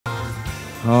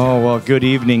Oh, well, good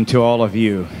evening to all of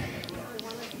you.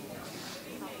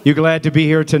 You glad to be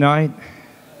here tonight?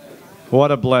 What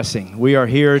a blessing. We are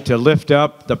here to lift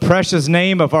up the precious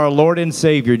name of our Lord and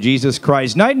Savior, Jesus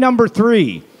Christ. Night number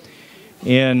 3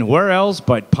 in where else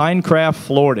but Pinecraft,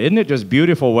 Florida. Isn't it just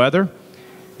beautiful weather?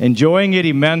 Enjoying it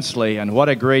immensely, and what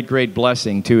a great, great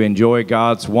blessing to enjoy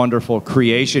God's wonderful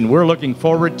creation. We're looking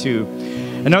forward to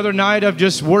another night of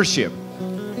just worship.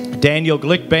 Daniel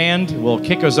Glick Band will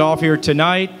kick us off here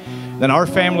tonight. Then our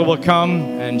family will come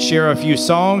and share a few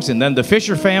songs, and then the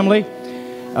Fisher family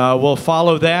will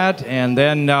follow that, and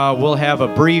then we'll have a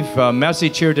brief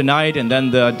message here tonight, and then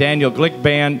the Daniel Glick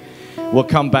Band will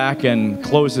come back and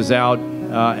close us out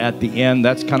at the end.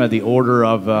 That's kind of the order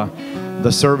of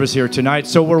the service here tonight.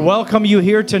 So we'll welcome you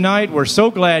here tonight. We're so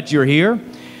glad you're here,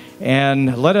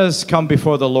 and let us come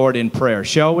before the Lord in prayer,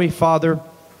 shall we? Father,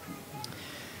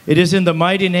 it is in the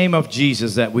mighty name of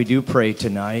Jesus that we do pray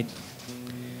tonight.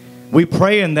 We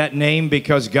pray in that name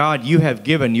because, God, you have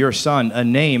given your Son a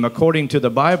name, according to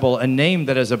the Bible, a name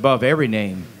that is above every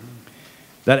name.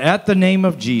 That at the name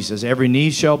of Jesus, every knee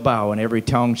shall bow and every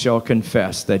tongue shall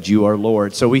confess that you are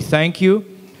Lord. So we thank you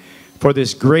for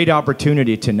this great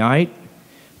opportunity tonight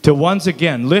to once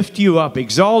again lift you up,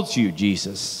 exalt you,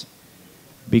 Jesus,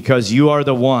 because you are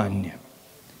the one,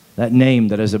 that name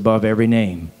that is above every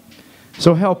name.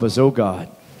 So help us, oh God,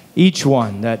 each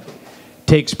one that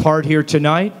takes part here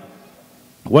tonight,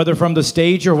 whether from the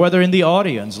stage or whether in the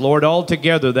audience, Lord, all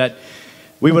together, that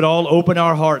we would all open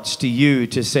our hearts to you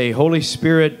to say, Holy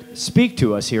Spirit, speak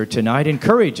to us here tonight,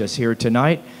 encourage us here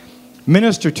tonight,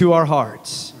 minister to our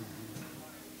hearts.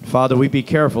 Father, we be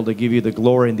careful to give you the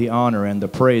glory and the honor and the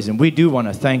praise, and we do want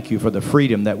to thank you for the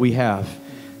freedom that we have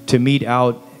to meet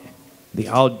out the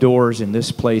outdoors in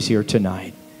this place here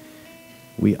tonight.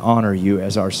 We honor you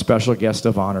as our special guest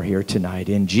of honor here tonight.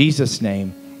 In Jesus'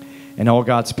 name. And all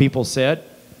God's people said,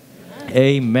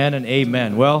 amen and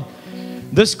amen. Well,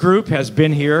 this group has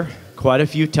been here quite a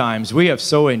few times. We have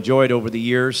so enjoyed over the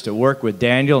years to work with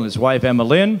Daniel and his wife,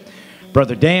 Lynn,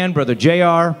 Brother Dan, Brother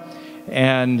JR,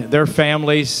 and their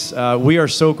families. We are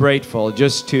so grateful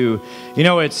just to, you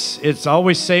know, it's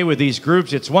always say with these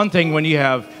groups, it's one thing when you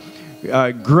have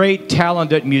great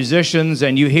talented musicians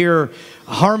and you hear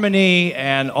harmony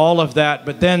and all of that,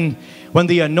 but then when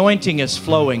the anointing is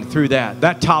flowing through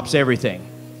that tops everything.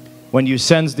 When you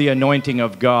sense the anointing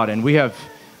of God, and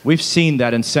we've seen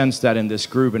that and sensed that in this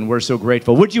group, and we're so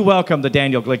grateful. Would you welcome the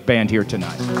Daniel Glick Band here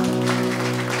tonight?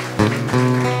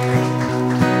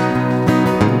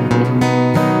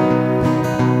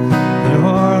 There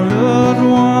are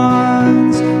loved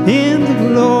ones in the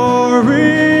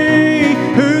glory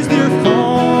whose dear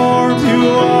forms you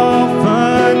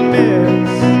often miss.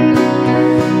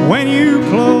 When you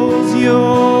close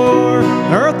your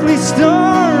earthly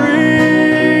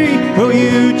story, will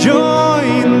you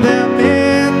join them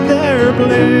in their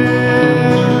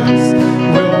bliss?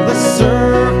 Will the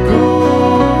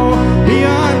circle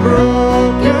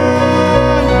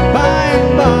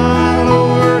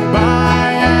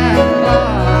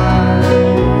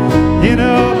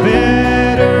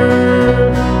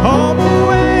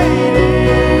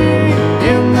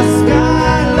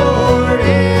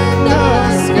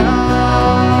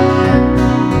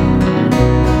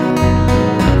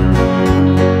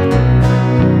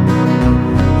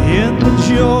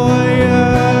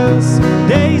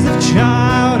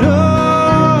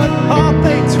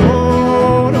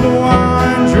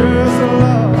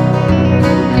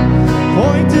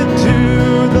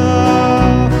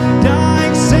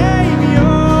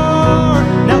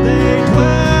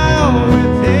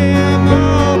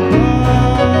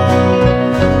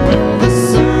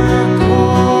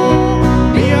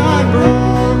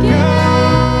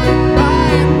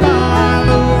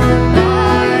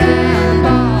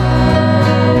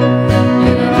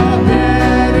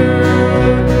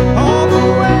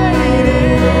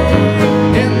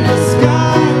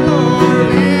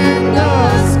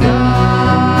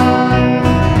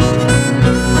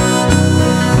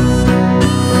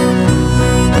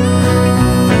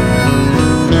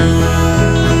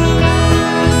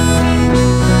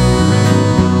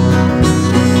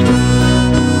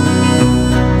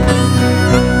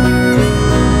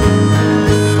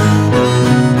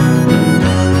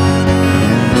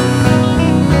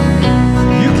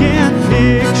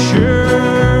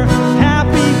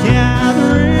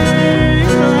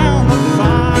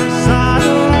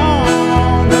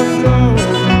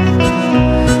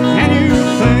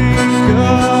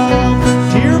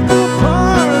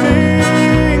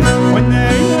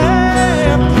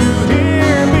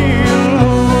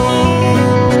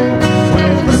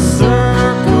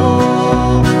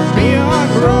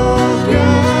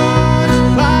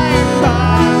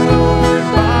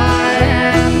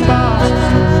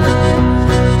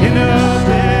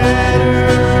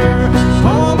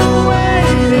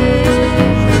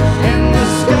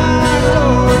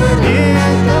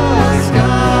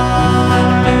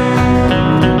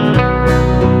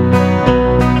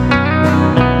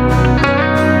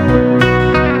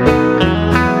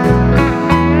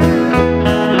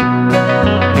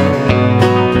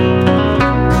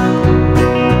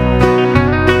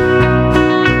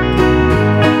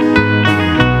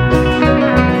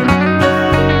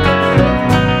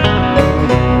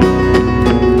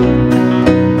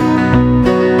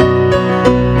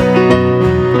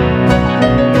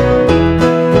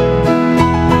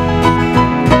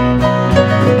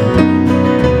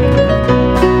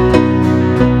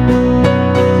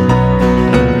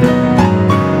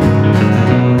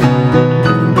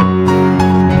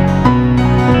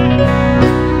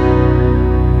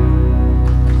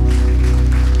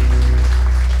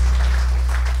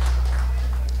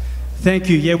Thank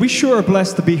you. Yeah, we sure are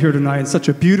blessed to be here tonight. It's such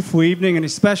a beautiful evening, and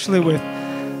especially with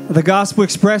the Gospel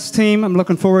Express team. I'm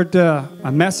looking forward to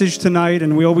a message tonight,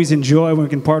 and we always enjoy when we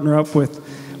can partner up with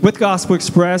Gospel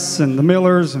Express and the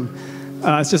Millers, and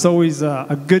it's just always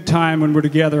a good time when we're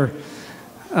together.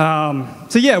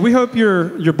 So yeah, we hope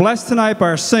you're blessed tonight by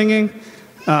our singing.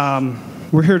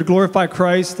 We're here to glorify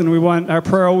Christ, and our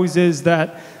prayer always is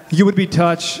that you would be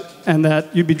touched and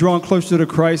that you'd be drawn closer to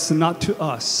Christ and not to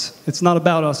us. It's not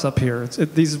about us up here.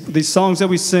 These songs that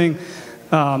we sing,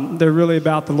 they're really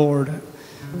about the Lord.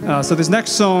 So this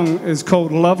next song is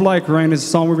called Love Like Rain. It's a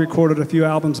song we recorded a few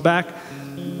albums back.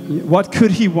 What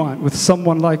could he want with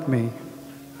someone like me?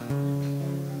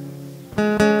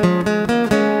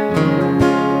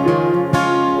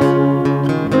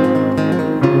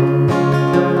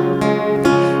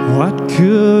 What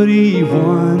could he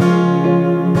want?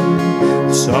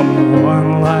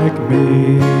 Someone like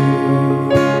me,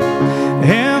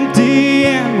 empty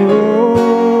and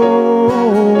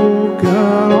broken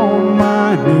on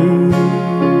my knees,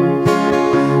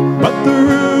 but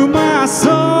through my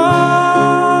sorrow,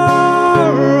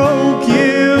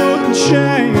 guilt, and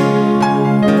shame,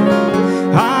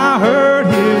 I heard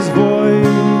his voice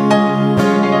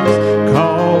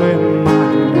calling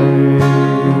my name.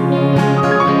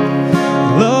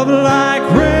 Love like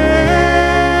rain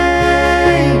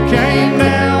came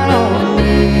down on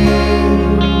me,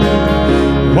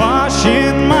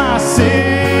 washing my sins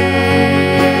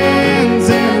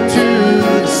into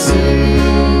the sea.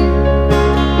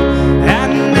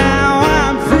 And now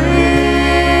I'm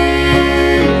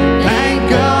free, thank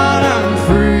God I'm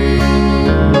free.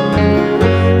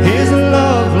 His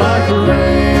love like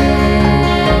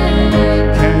rain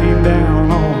came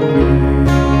down on me.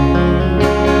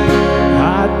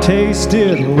 I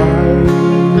tasted life,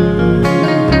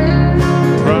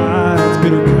 pride's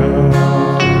bitter cup.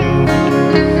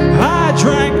 I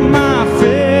drank my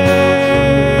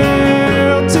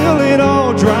fill till it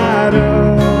all dried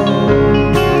up.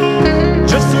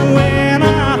 Just when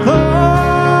I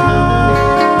thought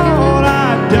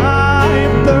I'd die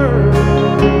of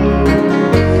thirst,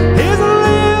 His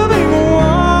living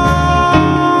water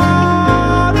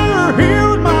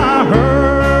healed my hurt.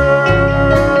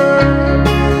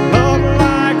 Love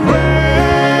like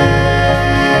rain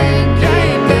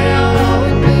came down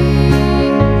on me,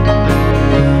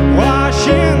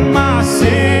 washing my sins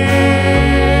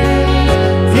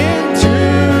into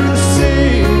the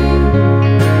sea.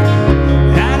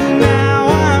 And now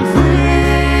I'm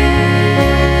free,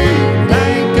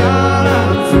 thank God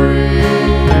I'm free.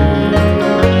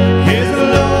 His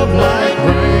love like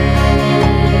rain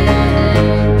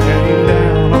came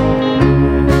down on me.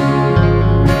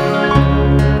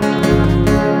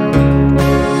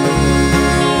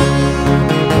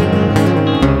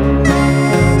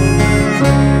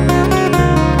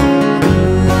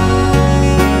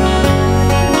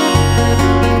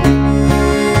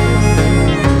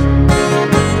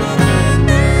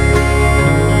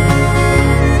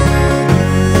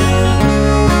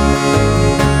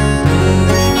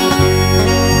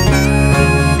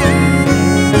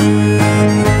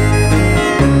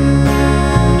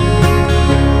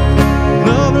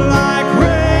 Love like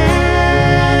rain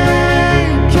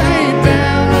came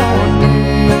down on me,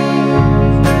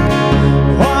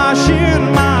 washing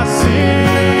my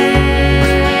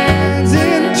sins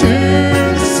into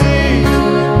the sea.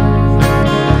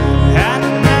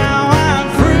 And now I'm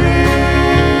free,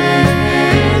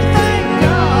 thank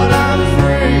God I'm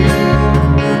free.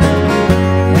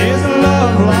 His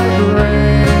love like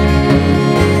rain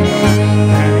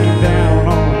came down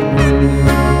on me.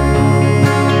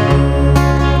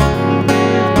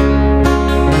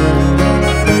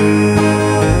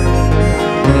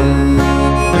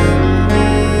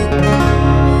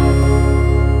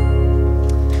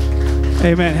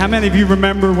 Amen. How many of you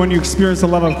remember when you experienced the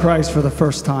love of Christ for the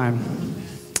first time?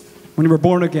 When you were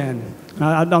born again?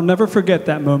 I'll never forget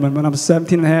that moment when I was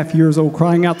 17 and a half years old,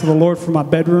 crying out to the Lord from my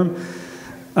bedroom.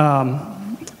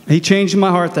 He changed my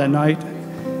heart that night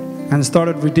and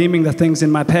started redeeming the things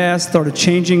in my past, started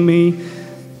changing me.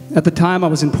 At the time, I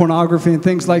was in pornography and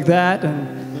things like that.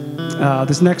 And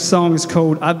this next song is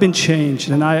called I've Been Changed.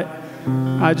 And I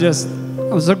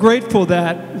was so grateful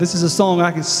that this is a song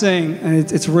I can sing, and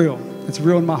it's real. It's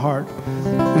real in my heart.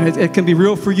 And it can be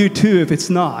real for you too if it's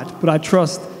not. But I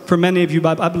trust for many of you,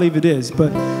 I believe it is.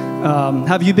 But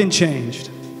have you been changed?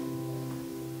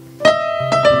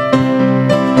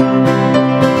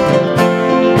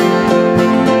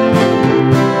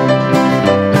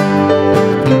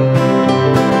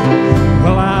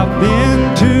 Well, I've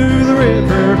been to the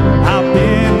river, I've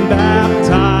been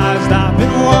baptized, I've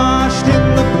been washed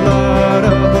in the blood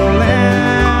of the Lamb.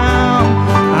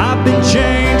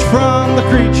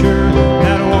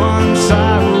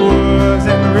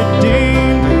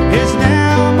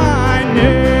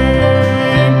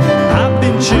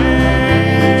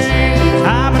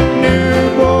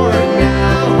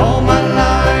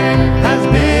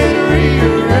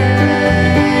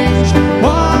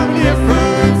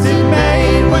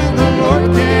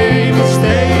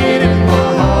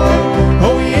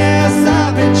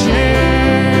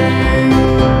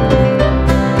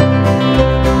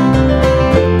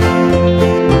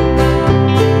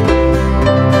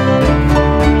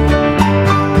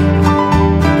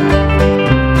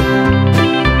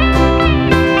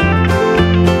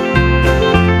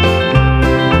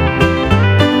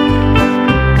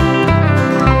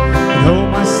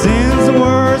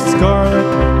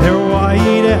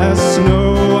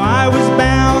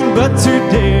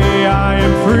 say I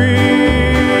am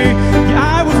free.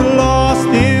 Yeah, I was lost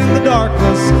in the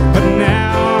darkness, but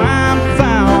now I'm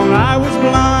found. I was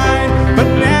blind, but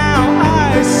now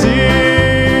I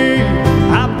see.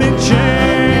 I've been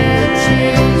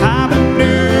changed. I'm a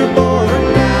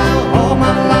newborn now. All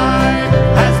my life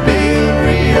has been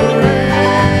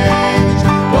rearranged.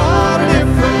 What a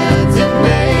difference it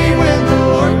made when the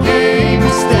Lord came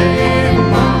to stay in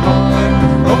my heart.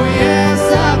 Oh yes,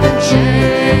 I've been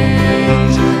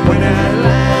changed. When at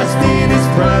last in His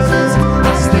presence I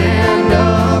stand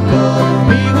above,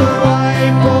 He will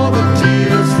wipe all the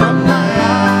tears from my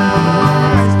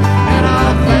eyes. And I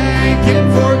thank Him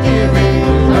for giving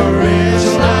a wretch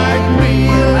like me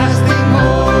lasting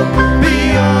hope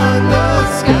beyond the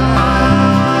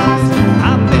skies.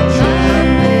 I've been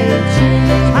changed.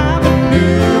 I'm a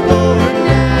newborn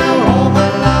now. All my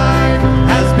life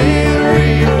has been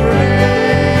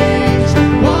rearranged.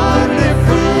 What a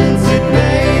difference it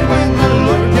made when the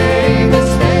Lord came to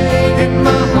stay in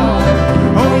my heart.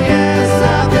 Oh yes,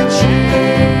 I've been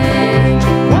changed.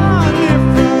 What a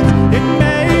difference it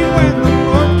made when the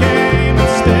Lord came to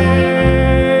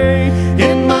stay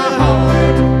in my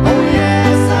heart. Oh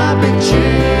yes, I've been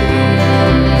changed.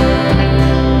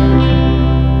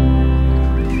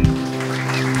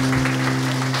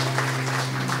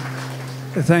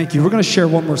 Thank you. We're going to share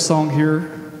one more song here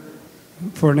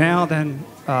for now. Then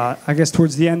I guess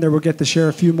towards the end there we'll get to share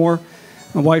a few more.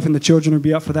 My wife and the children will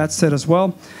be up for that set as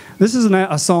well. This is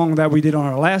a song that we did on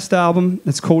our last album.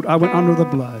 It's called I Went Under the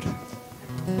Blood.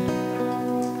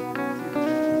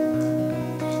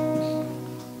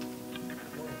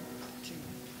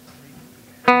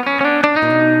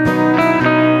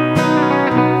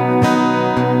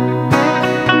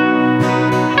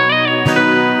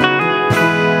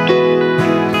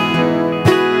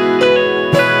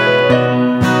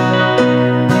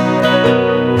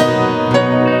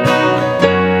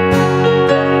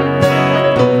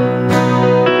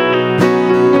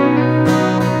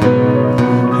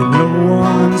 And no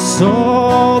one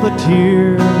saw the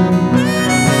tears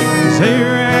they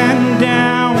ran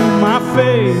down my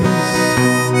face.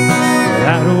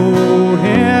 That old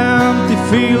empty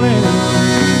feeling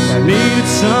that needed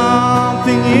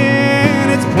something in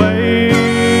its place.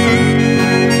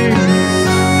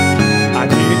 I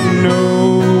didn't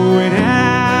know it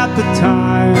at the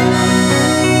time.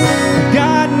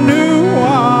 God knew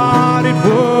what it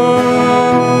was.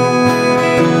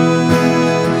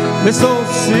 This old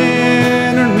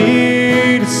sinner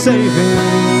needed saving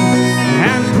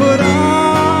and put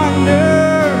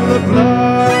under the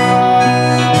blood.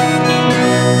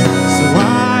 So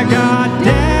I got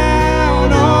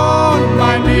down on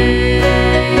my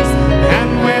knees and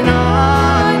went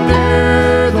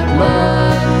under the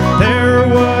blood. There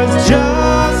was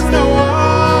just no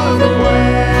other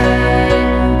way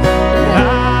that I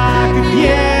could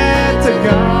get to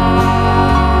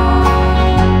God.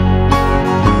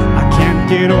 I can't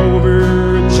get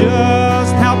over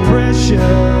just how precious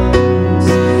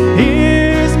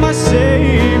is my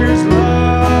Savior's love.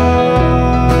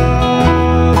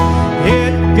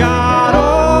 It got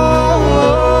all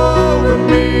over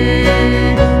me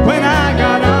when I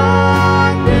got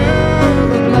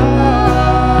under the blood.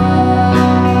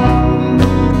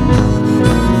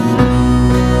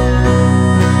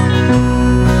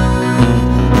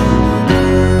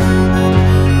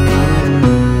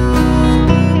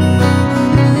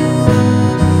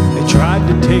 They tried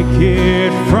to take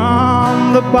it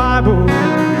from the Bible.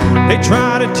 They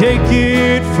try to take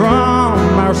it from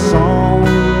our songs.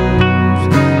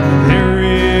 There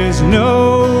is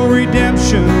no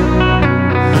redemption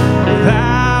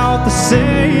without the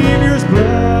Savior's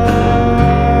blood.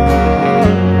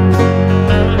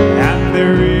 And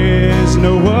there is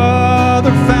no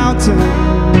other fountain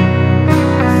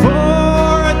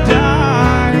for a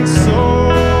dying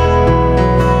soul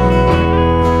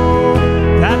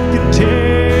that can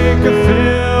take a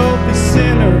filthy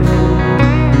sinner,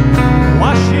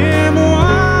 wash him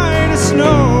white as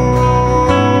snow.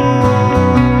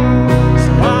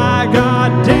 So I got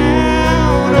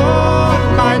down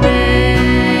on my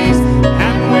knees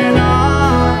and went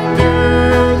under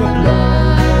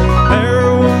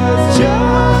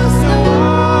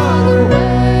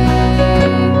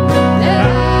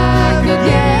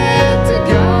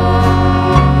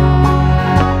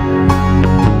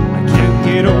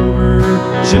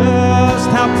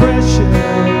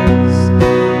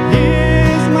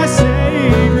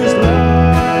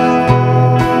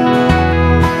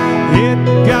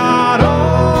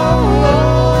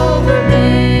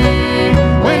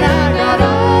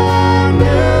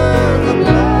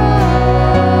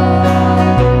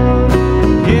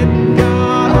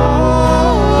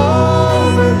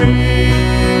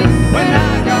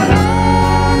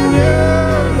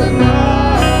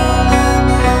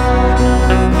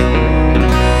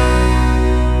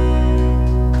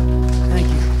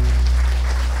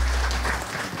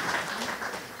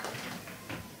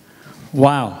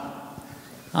Wow.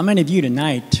 How many of you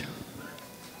tonight,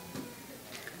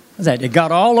 it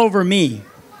got all over me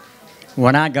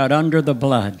when I got under the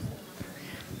blood?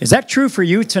 Is that true for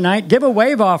you tonight? Give a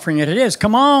wave offering if it is.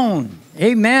 Come on.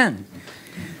 Amen.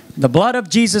 The blood of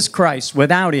Jesus Christ,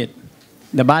 without it,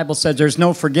 the Bible says there's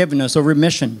no forgiveness or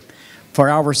remission for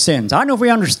our sins. I don't know if we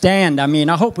understand.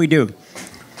 I hope we do.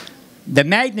 The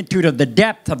magnitude of the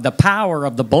depth of the power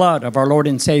of the blood of our Lord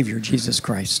and Savior, Jesus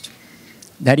Christ,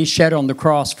 that He shed on the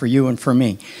cross for you and for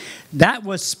me. That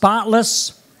was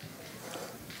spotless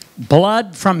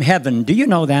blood from heaven. Do you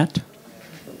know that?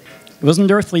 It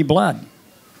wasn't earthly blood.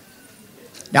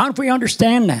 Now, if we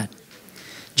understand that,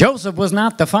 Joseph was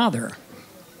not the father.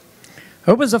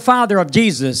 Who was the father of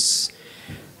Jesus?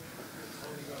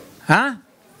 Huh?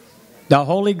 The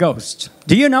Holy Ghost.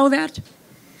 Do you know that?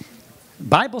 The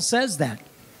Bible says that.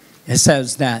 It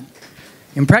says that.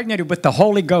 Impregnated with the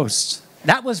Holy Ghost.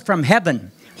 That was from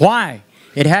heaven. Why?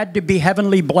 It had to be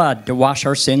heavenly blood to wash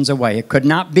our sins away. It could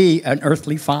not be an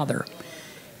earthly father.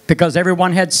 Because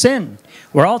everyone had sinned.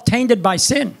 We're all tainted by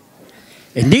sin.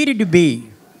 It needed to be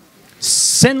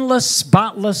sinless,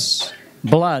 spotless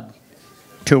blood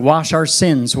to wash our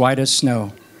sins white as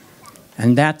snow.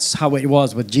 And that's how it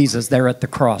was with Jesus there at the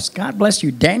cross. God bless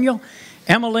you, Daniel,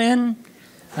 Emmeline,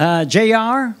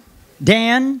 JR,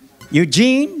 Dan,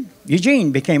 Eugene.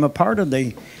 Eugene became a part of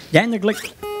the Daniel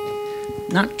Glick,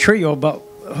 not trio, but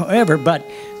whoever. But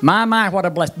my, what a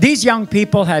blessing. These young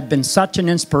people have been such an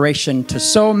inspiration to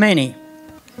so many.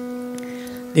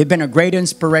 They've been a great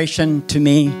inspiration to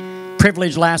me.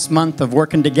 Privilege last month of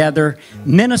working together,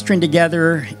 ministering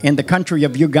together in the country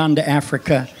of Uganda,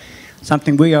 Africa.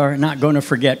 Something we are not going to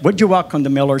forget. Would you welcome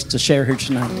the Millers to share here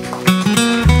tonight?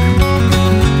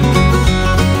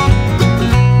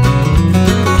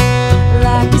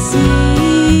 Like a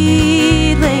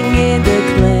seedling in the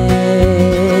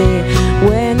clay,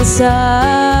 when the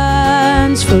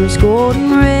sun's first golden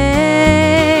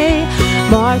ray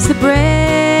marks the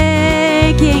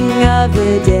breaking of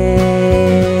the day.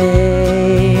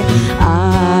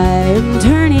 I'm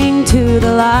turning to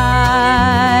the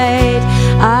light.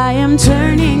 I am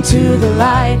turning to the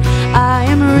light. I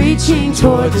am reaching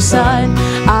toward the sun.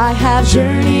 I have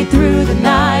journeyed through the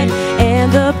night,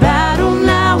 and the battle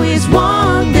now is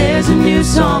won. There's a new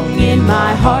song in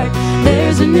my heart.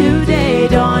 There's a new day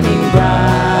dawning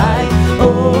bright.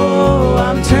 Oh,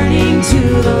 I'm turning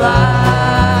to the light.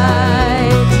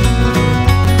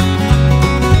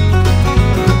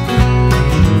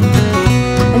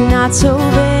 And not so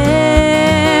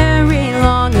very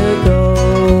long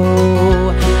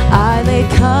ago, I lay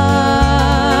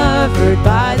covered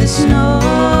by the snow,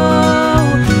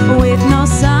 with no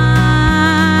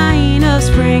sign of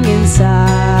spring inside.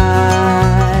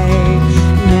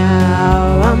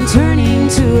 Now I'm turning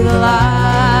to the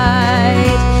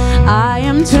light. I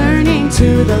am turning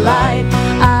to the light.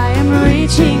 I am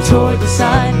reaching toward the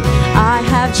sun. I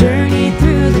have journeyed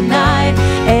through the night,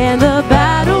 and the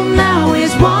battle now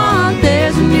is won.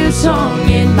 There's a new song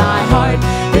in my heart.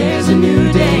 There's a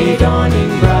new day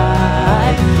dawning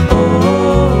bright.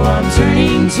 Oh, I'm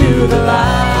turning to the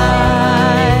light.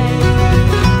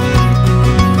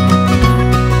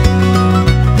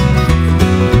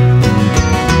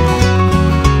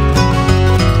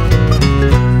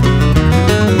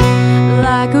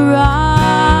 Like a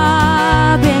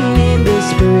robin in the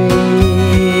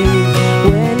spring,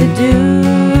 when the dew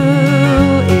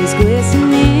is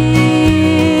glistening,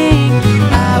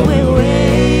 I will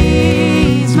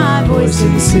raise my voice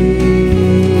and sing.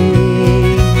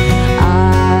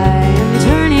 I am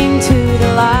turning to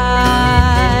the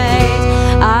light.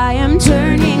 I am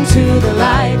turning to the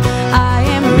light. I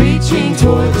am reaching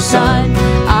toward the sun.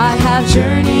 I have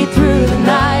journeyed through the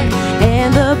night,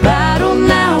 and the battle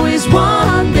now is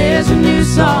won. There's a new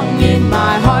song in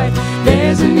my heart.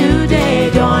 There's a new day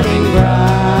dawning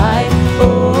bright.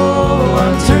 Oh,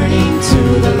 I'm turning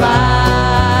to the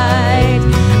light.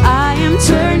 I am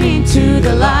turning to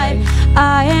the light.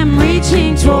 I am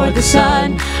reaching toward the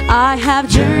sun. I have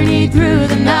journeyed through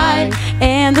the night,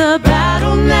 and the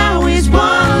battle now is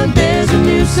won. There's a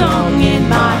new song in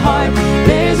my heart.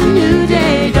 There's a new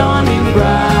day dawning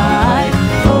bright.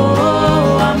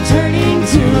 Oh, I'm turning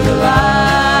to the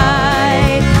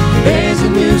light. There's a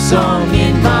new song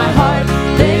in my heart.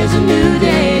 There's a new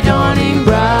day dawning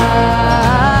bright.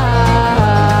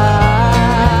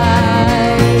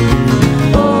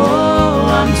 Oh,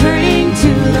 I'm turning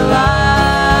to the light.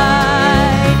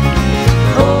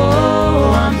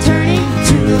 Oh, I'm turning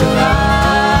to the light.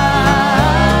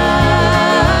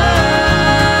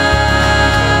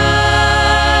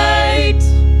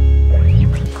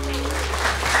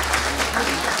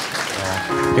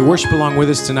 Hey, worship along with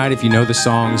us tonight. If you know the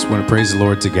songs, we want to praise the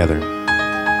Lord together.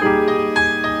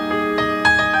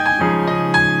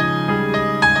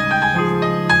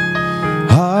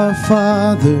 Our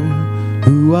Father,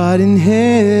 who art in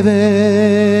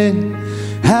heaven,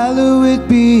 hallowed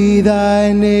be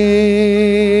thy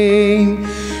name.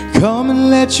 Come and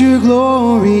let your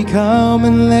glory, come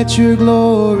and let your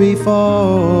glory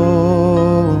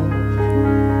fall.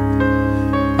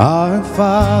 Our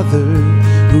Father,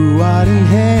 who art in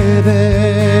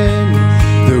heaven,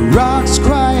 the rocks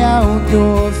cry out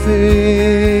your fame.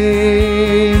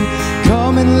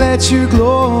 Come and let your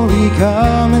glory,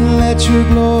 come and let your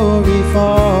glory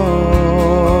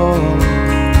fall.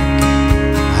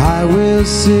 I will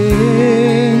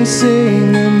sing,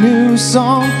 sing a new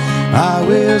song. I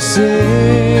will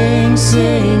sing,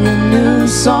 sing a new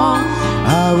song.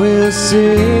 I will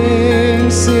sing,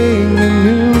 sing a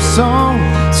new song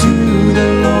to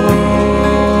the Lord.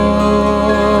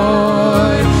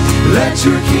 Let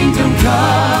your kingdom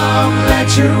come,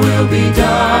 let your will be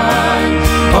done,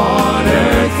 on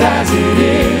earth as it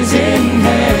is in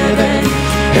heaven.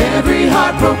 Every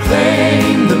heart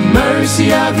proclaim the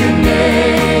mercy of your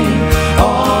name,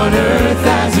 on earth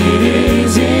as it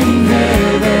is in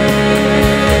heaven.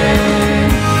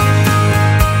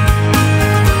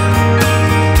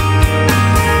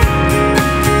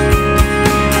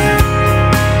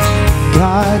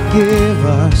 God give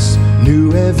us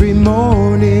new every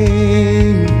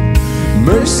morning,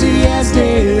 mercy as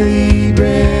daily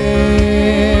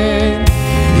bread.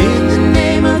 In the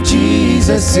name of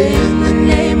Jesus, in the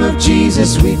name of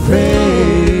Jesus we pray.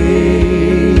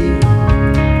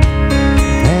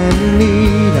 And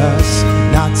lead us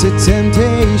not to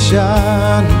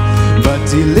temptation, but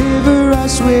deliver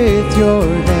us with your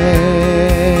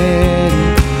hand.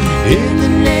 In the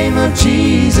name of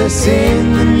Jesus,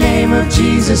 in the name of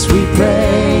Jesus we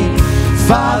pray.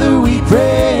 Father, we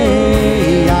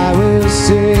pray. I will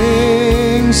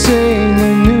sing, sing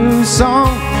a new song.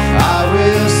 I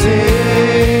will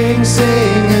sing,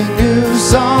 sing a new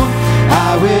song.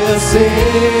 I will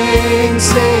sing,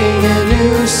 sing a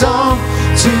new song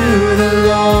to the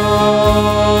Lord.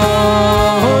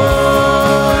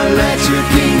 Let your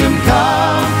kingdom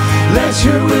come, let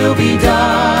your will be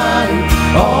done,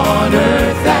 on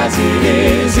earth as it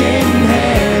is in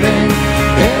heaven.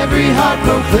 Every heart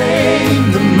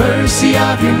proclaim the mercy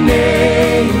of your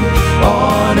name,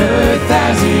 on earth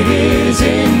as it is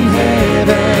in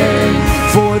heaven.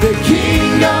 For the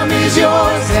kingdom is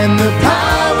yours, and the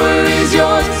power is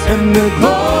yours, and the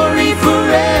glory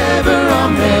forever.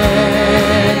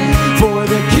 Amen. For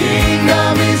the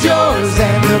kingdom is yours,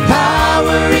 and the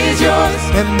power is yours,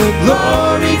 and the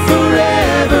glory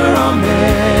forever.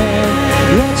 Amen.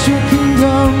 Let your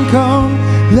kingdom come,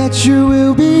 let your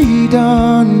will be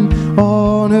done,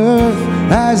 on earth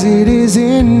as it is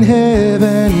in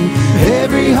heaven.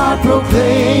 Every heart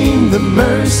proclaim the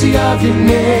mercy of your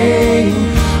name,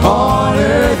 on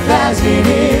earth as it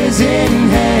is in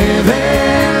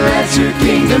heaven. Let your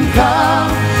kingdom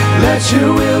come, let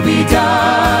your will be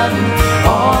done,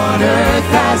 on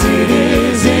earth as it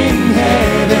is in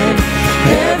heaven.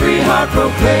 Every heart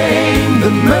proclaim the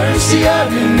mercy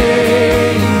of your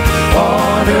name,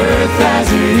 on earth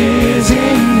as it is in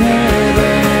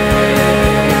heaven.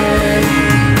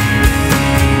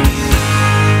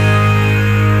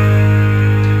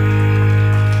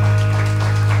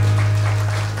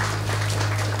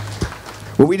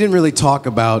 Well, we didn't really talk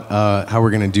about how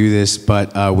we're going to do this,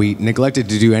 but we neglected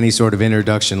to do any sort of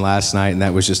introduction last night, and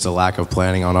that was just a lack of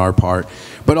planning on our part.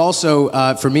 But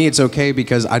also, for me, it's okay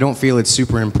because I don't feel it's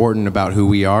super important about who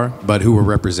we are, but who we're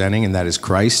representing, and that is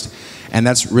Christ. And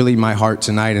that's really my heart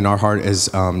tonight, and our heart as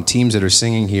teams that are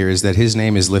singing here, is that his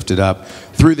name is lifted up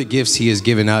through the gifts he has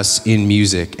given us in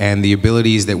music and the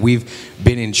abilities that we've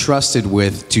been entrusted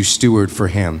with to steward for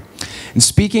him. And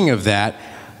speaking of that,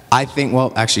 I think,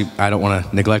 well, actually, I don't want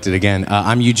to neglect it again.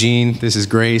 I'm Eugene, this is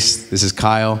Grace, this is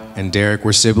Kyle and Derek.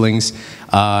 We're siblings,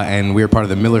 and we're part of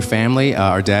the Miller family.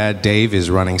 Our dad, Dave, is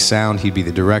running sound. He'd be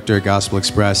the director at Gospel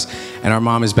Express. And our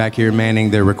mom is back here manning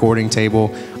their recording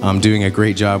table, doing a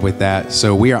great job with that.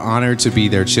 So we are honored to be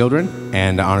their children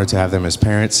and honored to have them as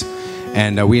parents.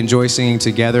 And we enjoy singing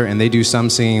together, and they do some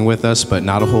singing with us, but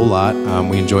not a whole lot.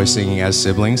 We enjoy singing as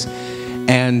siblings.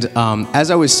 And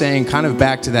as I was saying, kind of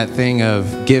back to that thing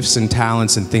of gifts and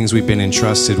talents and things we've been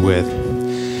entrusted with,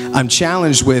 I'm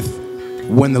challenged with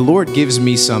when the Lord gives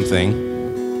me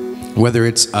something, whether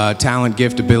it's talent,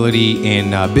 gift, ability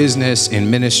in business, in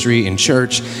ministry, in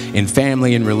church, in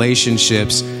family, in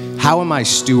relationships, how am I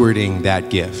stewarding that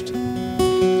gift?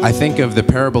 I think of the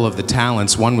parable of the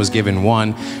talents. One was given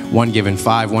 1, one given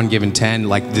 5, one given 10,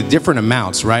 like the different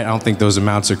amounts, right? I don't think those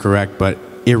amounts are correct, but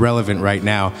irrelevant right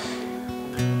now.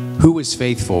 Who was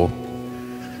faithful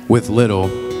with little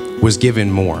was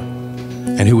given more,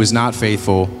 and who was not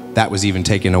faithful, that was even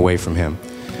taken away from him.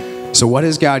 So what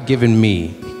has God given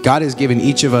me? God has given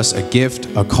each of us a gift,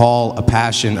 a call, a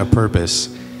passion, a purpose.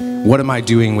 What am I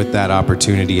doing with that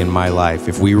opportunity in my life?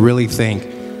 If we really think,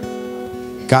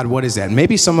 God, what is that?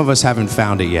 Maybe some of us haven't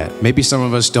found it yet. Maybe some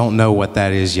of us don't know what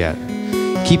that is yet.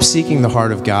 Keep seeking the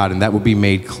heart of God, and that will be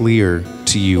made clear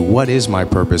to you. What is my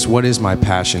purpose? What is my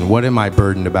passion? What am I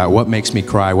burdened about? What makes me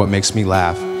cry? What makes me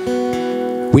laugh?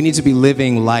 We need to be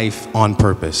living life on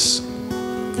purpose.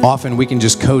 Often we can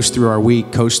just coast through our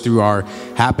week, coast through our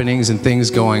happenings and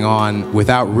things going on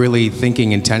without really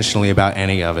thinking intentionally about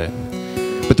any of it.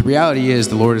 But the reality is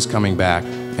the Lord is coming back,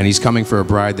 and he's coming for a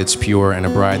bride that's pure and a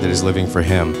bride that is living for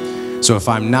him. So if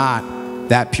I'm not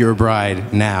that pure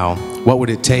bride now, what would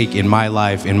it take in my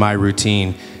life, in my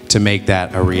routine, to make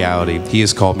that a reality? He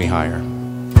has called me higher.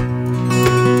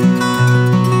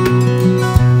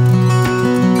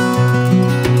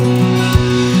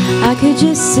 I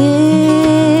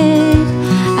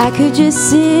could just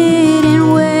sit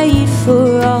and wait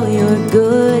for all your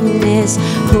goodness,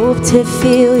 hope to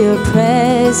feel your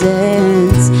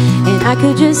presence. And I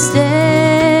could just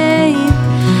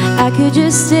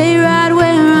stay right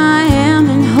where I am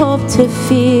and hope to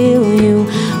feel you,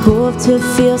 hope to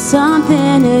feel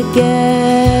something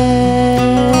again.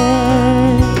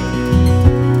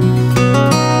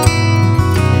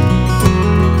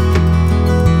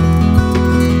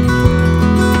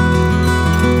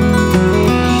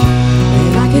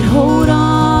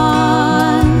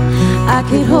 I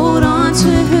could hold on to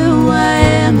who I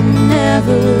am and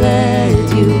never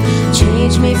let you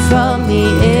change me from the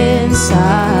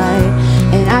inside.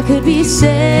 And I could be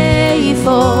safe,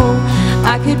 oh,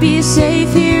 I could be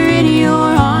safe here in your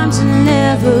arms and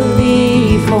never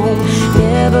leave home,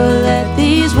 never let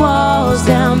these walls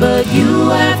down. But you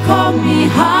have called me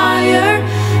higher,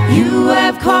 you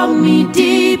have called me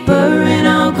deeper, and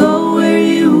I'll go where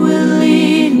you will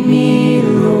lead me,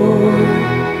 Lord.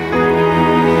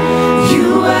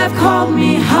 You have called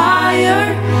me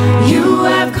higher, you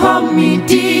have called me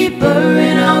deeper,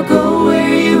 and I'll go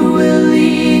where you will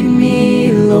lead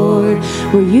me, Lord,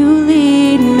 where you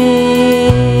lead me.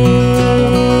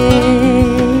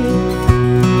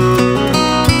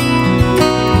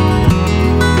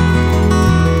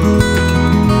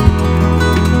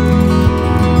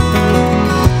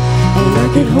 And I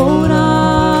could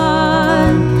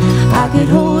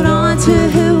hold on to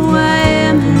who I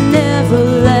am and never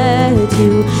let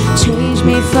you change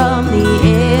me from the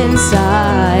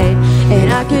inside.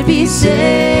 And I could be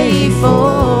safe,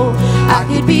 oh, I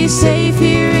could be safe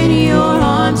here in your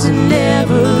arms and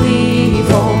never leave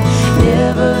home,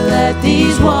 never let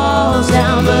these walls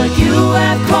down. But you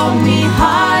have called me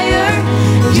higher,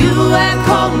 you have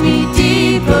called me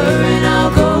deeper, and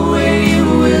I'll go where you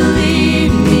will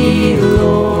lead me,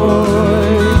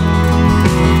 Lord.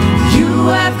 You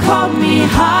have called me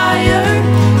higher,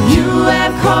 you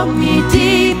have called me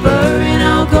deeper, and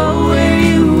I'll go where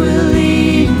you will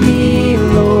lead me,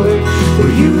 Lord,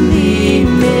 where you lead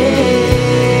me.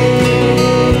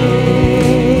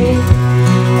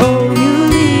 Oh, you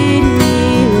lead me,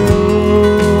 Lord.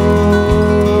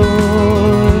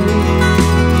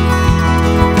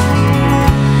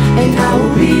 And I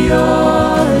will be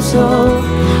yours, oh,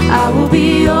 I will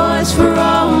be yours for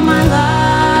all my life.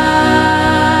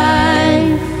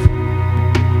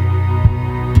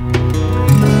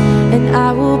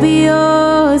 I will be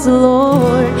yours,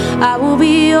 Lord, I will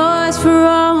be yours for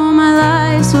all my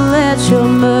life, so let your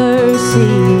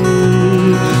mercy,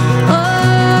 oh,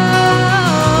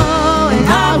 and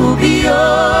I will be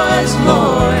yours,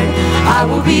 Lord, I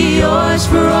will be yours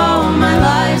for all my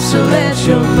life, so let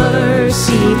your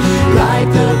mercy light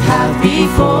the path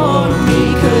before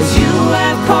me, 'cause you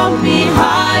have called me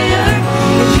higher,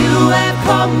 and you have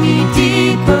called me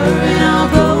deeper, and I'll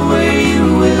go where you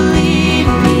will lead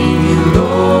me,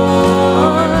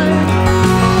 Lord.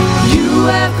 You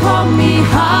have called me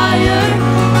higher,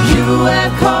 you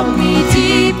have called me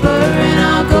deeper, and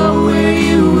I'll go where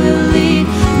you will lead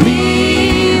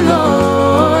me,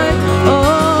 Lord.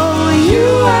 Oh, you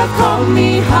have called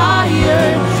me higher,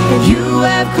 and you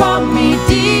have called me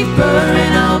deeper,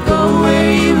 and I'll go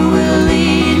where you will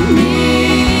lead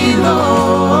me,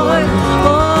 Lord.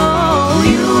 Oh,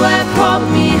 you have called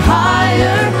me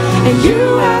higher, and you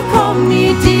have called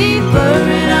me deeper,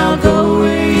 and I'll go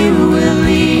where you will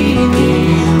lead me,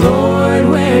 Lord,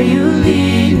 where you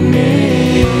lead me.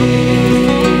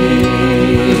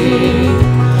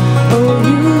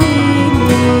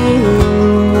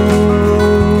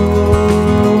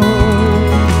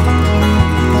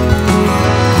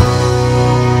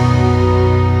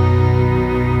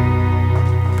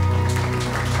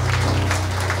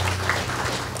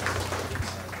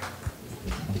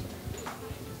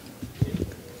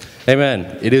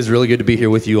 Amen. It is really good to be here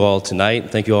with you all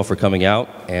tonight. Thank you all for coming out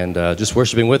and just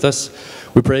worshiping with us.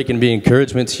 We pray it can be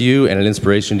encouragement to you and an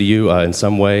inspiration to you in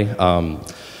some way.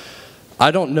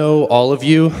 I don't know all of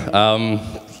you,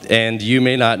 and you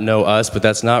may not know us, but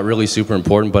that's not really super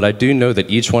important. But I do know that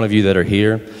each one of you that are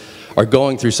here are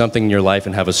going through something in your life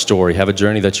and have a story, have a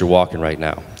journey that you're walking right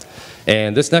now.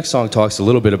 And this next song talks a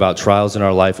little bit about trials in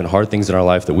our life and hard things in our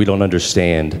life that we don't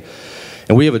understand.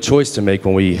 And we have a choice to make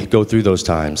when we go through those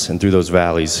times and through those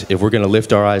valleys, if we're going to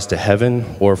lift our eyes to heaven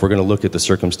or if we're going to look at the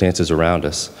circumstances around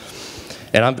us.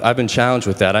 And I've been challenged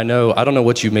with that. I don't know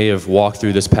what you may have walked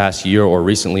through this past year or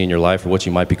recently in your life or what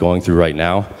you might be going through right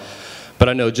now. But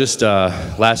I know just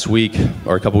last week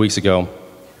or a couple weeks ago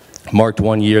marked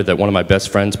 1 year that one of my best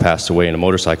friends passed away in a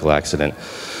motorcycle accident.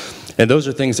 And those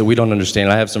are things that we don't understand.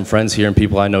 I have some friends here and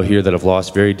people I know here that have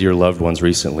lost very dear loved ones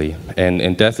recently.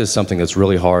 And death is something that's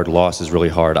really hard. Loss is really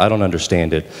hard. I don't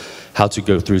understand it, how to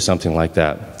go through something like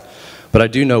that. But I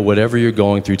do know whatever you're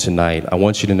going through tonight, I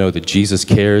want you to know that Jesus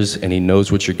cares and he knows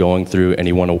what you're going through and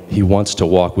he wants to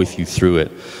walk with you through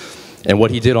it. And what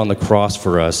he did on the cross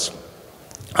for us,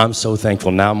 I'm so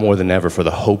thankful now more than ever for the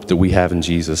hope that we have in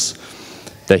Jesus.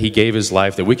 That he gave his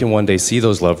life, that we can one day see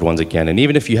those loved ones again. And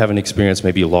even if you haven't experienced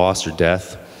maybe loss or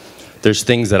death, there's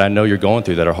things that I know you're going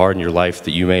through that are hard in your life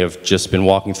that you may have just been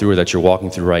walking through or that you're walking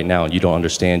through right now and you don't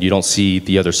understand. You don't see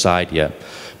the other side yet.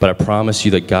 But I promise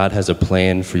you that God has a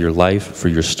plan for your life, for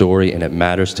your story, and it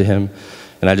matters to him.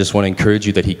 And I just want to encourage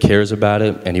you that he cares about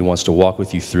it and he wants to walk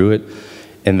with you through it.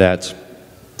 And that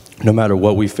no matter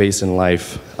what we face in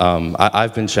life,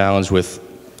 I've been challenged with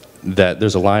that.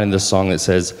 There's a line in this song that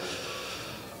says,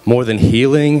 more than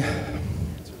healing,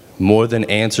 more than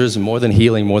answers, more than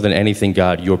healing, more than anything,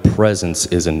 God, your presence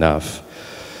is enough.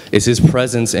 Is his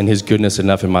presence and his goodness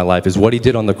enough in my life? Is what he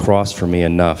did on the cross for me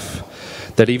enough?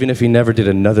 That even if he never did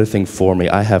another thing for me,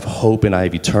 I have hope and I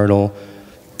have eternal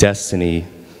destiny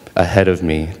ahead of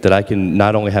me. That I can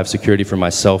not only have security for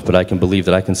myself, but I can believe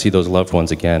that I can see those loved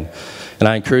ones again. And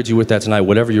I encourage you with that tonight,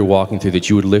 whatever you're walking through, that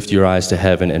you would lift your eyes to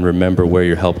heaven and remember where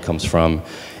your help comes from.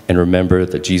 And remember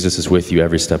that Jesus is with you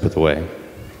every step of the way.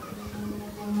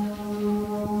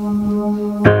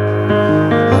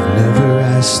 I've never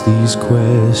asked these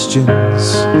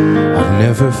questions. I've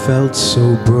never felt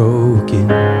so broken.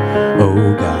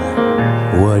 Oh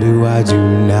God, what do I do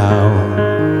now?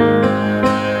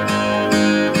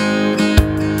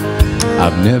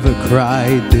 I've never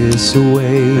cried this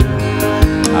away.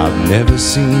 I've never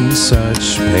seen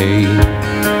such pain.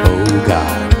 Oh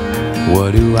God,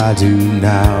 what do I do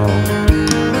now?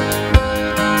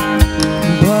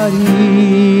 But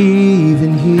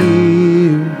even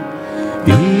here,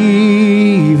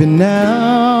 even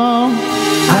now,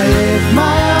 I lift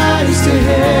my eyes to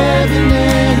heaven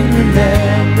and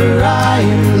remember I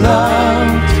am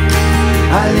loved.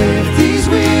 I lift these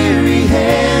weary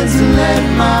hands and let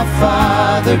my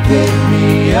Father pick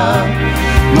me up.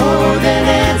 More than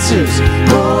answers,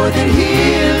 more than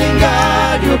healing,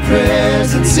 God, your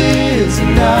presence is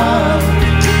enough.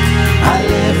 I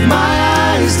lift my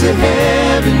eyes to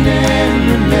heaven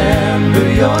and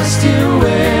remember you're still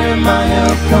where my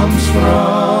help comes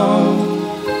from.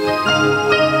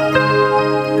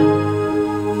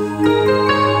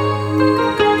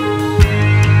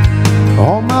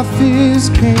 All my fears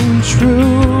came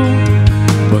true,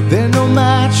 but they're no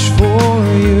match for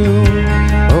you.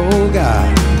 Oh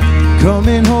God, come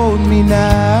and hold me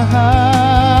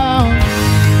now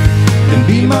and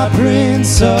be my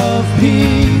Prince of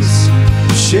Peace.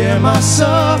 Share my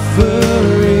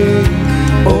suffering.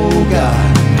 Oh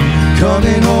God, come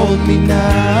and hold me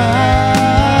now.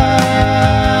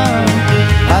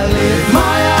 I lift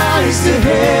my eyes to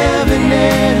heaven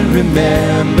and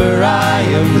remember I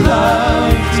am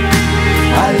loved.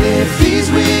 I lift these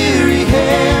weary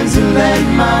hands and let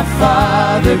my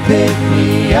Father pick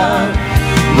me up.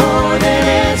 More than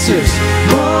answers,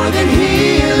 more than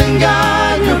healing,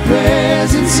 God, your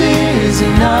presence is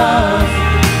enough.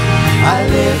 I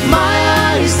lift my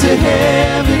eyes to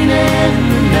heaven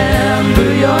and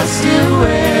remember you're still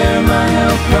where my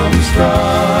help comes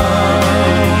from.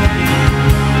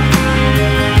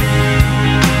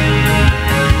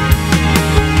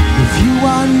 If you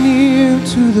are near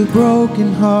to the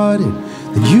brokenhearted,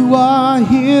 then you are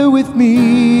here with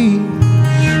me.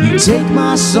 You take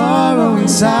my sorrow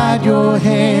inside your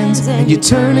hands and you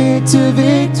turn it to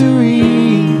victory.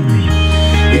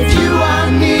 If you are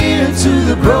near to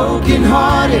the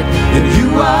brokenhearted, then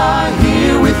you are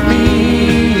here with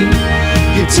me.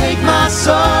 You take my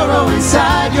sorrow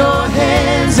inside your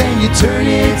hands and you turn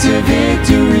it to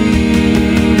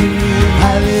victory.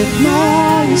 I lift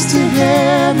my eyes to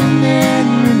heaven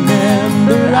and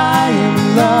remember I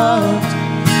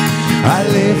I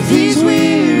lift these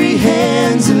weary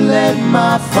hands and let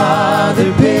my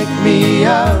Father pick me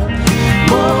up.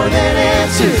 More than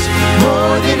answers,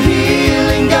 more than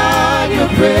healing, God, your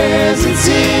presence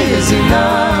is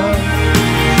enough.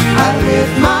 I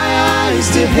lift my eyes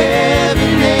to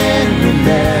heaven and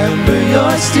remember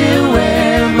you're still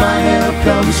where my help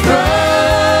comes from.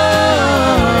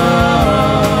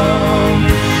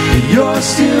 You're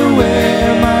still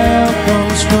where my help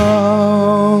comes from.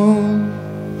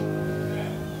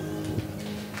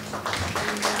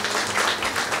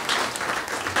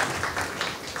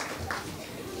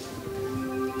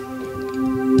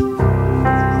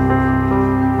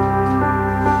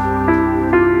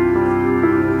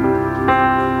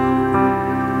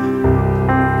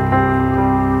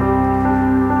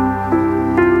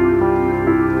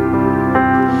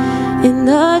 In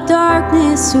the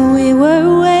darkness we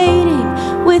were waiting,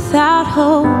 without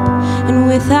hope and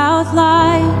without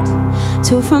light,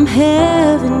 till from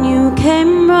heaven you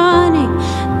came running.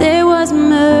 There was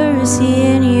mercy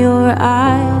in your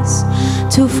eyes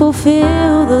to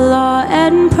fulfill the law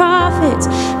and prophets.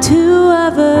 To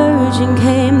a virgin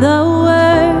came the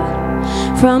word,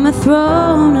 from a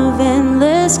throne of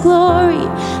endless glory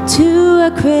to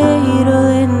a cradle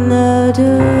in the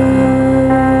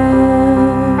dirt.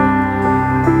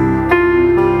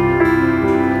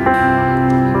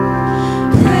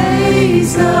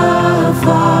 Praise the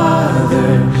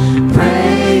Father,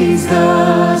 praise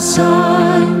the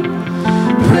Son,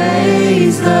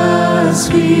 praise the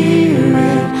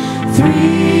Spirit,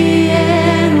 three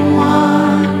in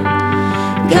one.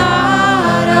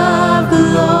 God of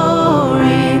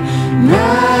glory,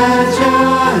 majesty,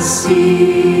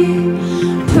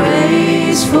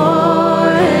 praise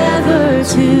forever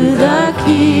to the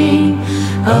King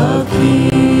of Kings.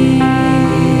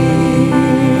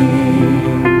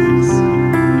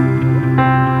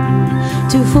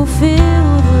 To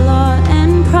fulfill the law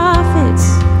and prophets,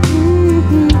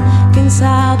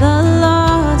 reconcile the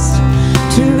lost,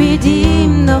 to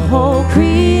redeem the whole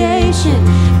creation.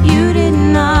 You did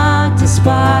not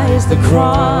despise the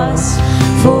cross,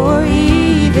 for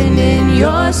even in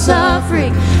your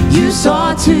suffering you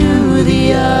saw to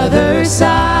the other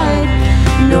side.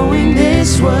 Knowing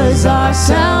this was our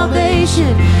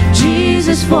salvation,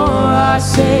 Jesus, for our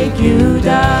sake you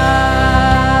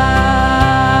died.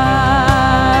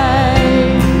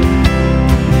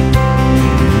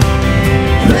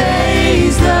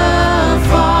 Praise the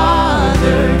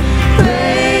Father,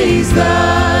 praise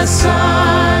the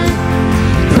Son,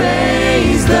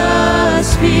 praise the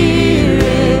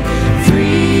Spirit,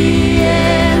 three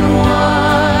in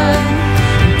one.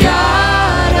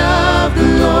 God of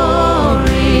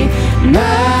glory,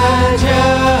 majesty,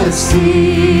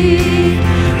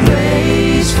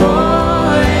 praise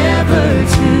forever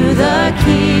to the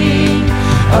King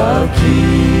of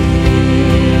Kings.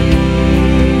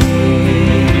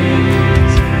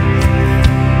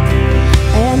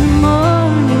 And the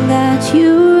morning that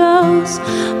you rose,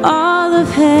 all of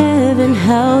heaven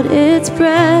held its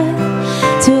breath,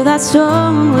 till that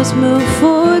stone was moved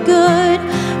for good,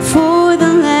 for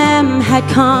the Lamb had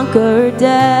conquered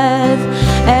death.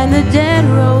 And the dead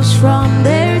rose from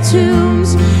their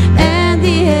tombs, and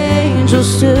the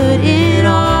angels stood in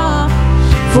awe,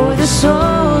 for the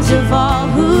souls of all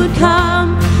who'd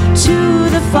come to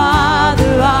the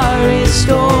Father are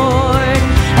restored.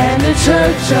 And the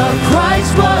church of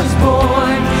Christ was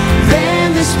born,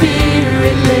 then the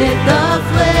Spirit lit the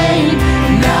flame.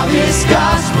 Now this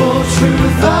gospel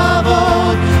truth of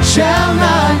old shall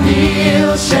not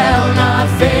kneel, shall not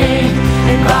faint.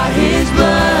 And by His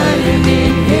blood and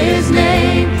in His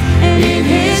name and in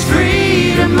His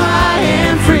freedom I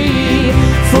am free.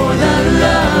 For the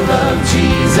love of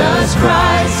Jesus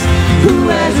Christ, who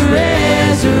has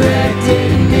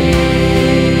resurrected me.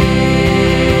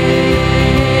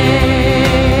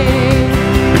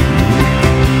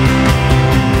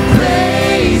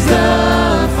 Praise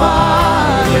the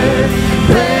Father,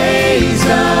 praise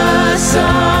the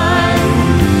Son,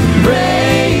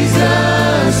 praise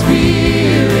the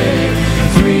Spirit,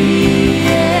 three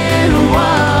in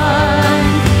one.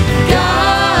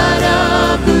 God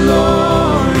of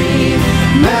glory,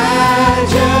 majesty,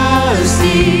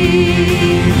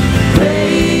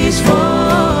 praise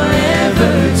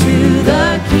forever to the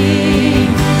King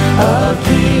of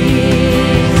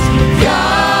Kings.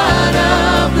 God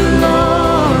of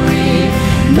glory,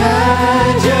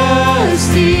 majesty,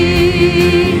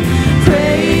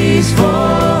 praise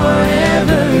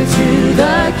forever to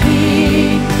the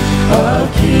King of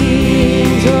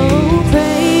Kings. Oh,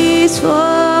 praise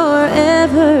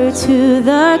forever to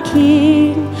the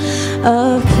King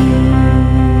of Kings.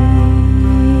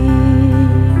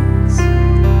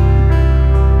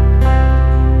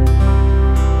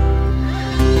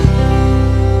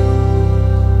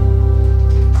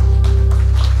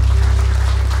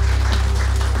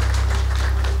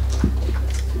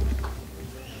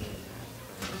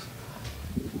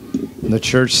 The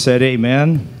church said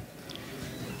amen.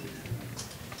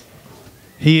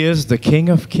 He is the King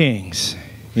of Kings.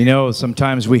 You know,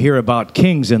 sometimes we hear about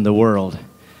kings in the world,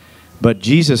 but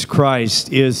Jesus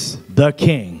Christ is the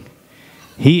King.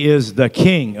 He is the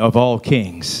King of all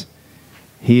kings.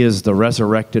 He is the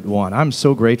resurrected one. I'm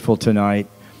so grateful tonight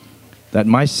that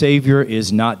my Savior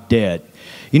is not dead.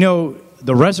 You know,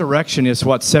 the resurrection is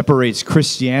what separates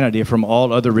Christianity from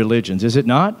all other religions, is it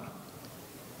not?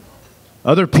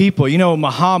 Other people, you know,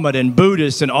 Muhammad and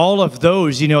Buddhists and all of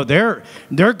those, you know, they're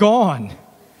gone.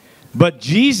 But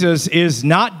Jesus is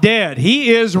not dead. He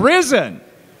is risen.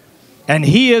 And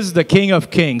He is the King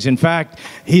of Kings. In fact,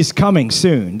 He's coming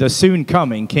soon. The soon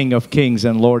coming King of Kings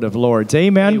and Lord of Lords.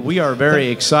 Amen? Hey, we are very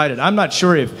excited. I'm not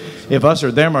sure if us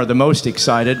or them are the most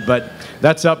excited, but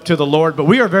that's up to the Lord. But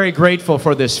we are very grateful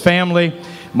for this family.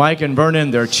 Mike and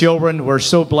Vernon, their children. We're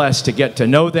so blessed to get to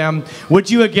know them. Would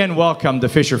you again welcome the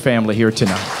Fisher family here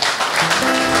tonight?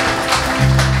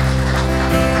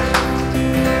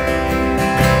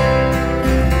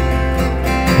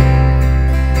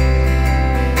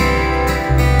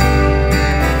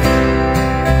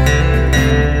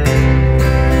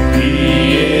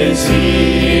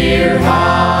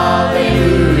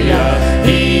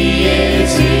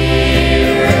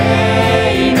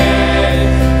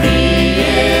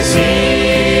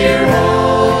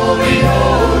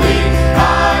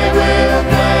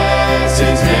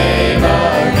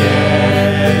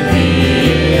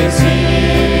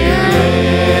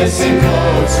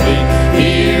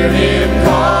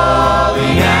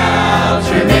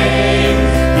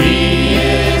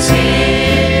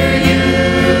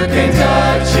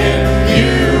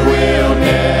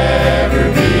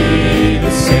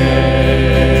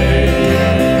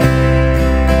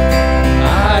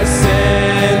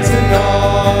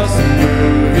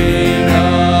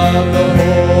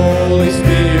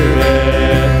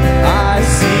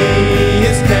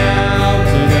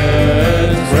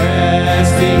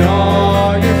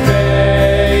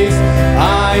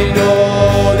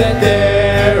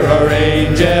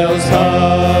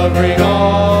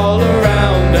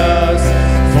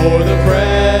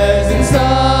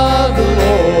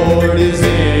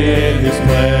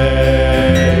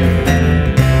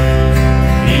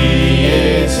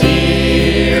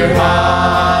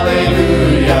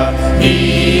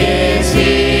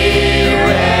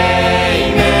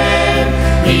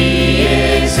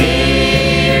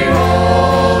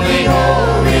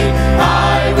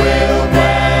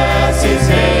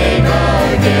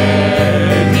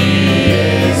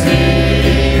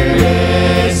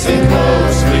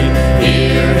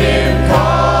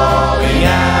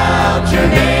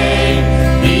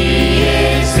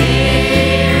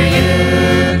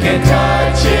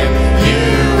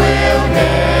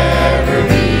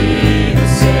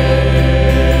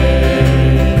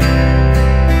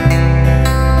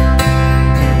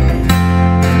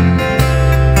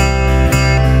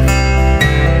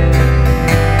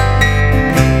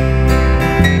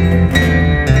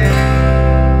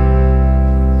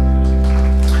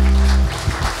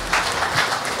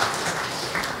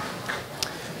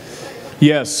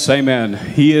 Yes, amen.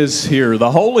 He is here. The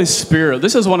Holy Spirit.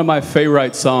 This is one of my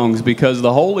favorite songs because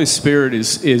the Holy Spirit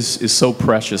is so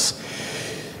precious.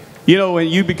 You know, when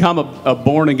you become a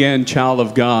born-again child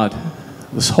of God,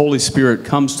 this Holy Spirit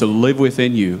comes to live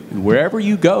within you. And wherever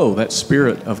you go, that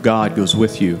Spirit of God goes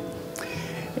with you.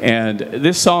 And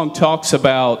this song talks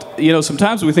about, you know,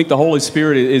 sometimes we think the Holy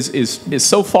Spirit is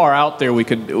so far out there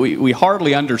we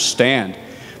hardly understand.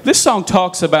 This song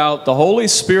talks about the Holy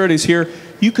Spirit is here.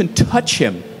 You can touch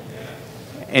Him.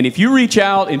 And if you reach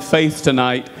out in faith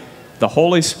tonight, the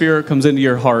Holy Spirit comes into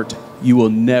your heart, you will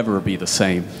never be the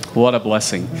same. What a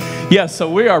blessing. Yes,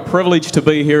 so we are privileged to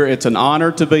be here. It's an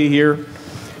honor to be here.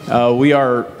 We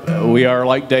are,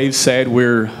 like Dave said,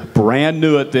 we're brand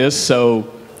new at this,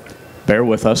 so bear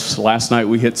with us. Last night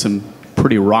we hit some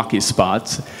pretty rocky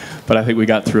spots, but I think we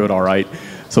got through it all right.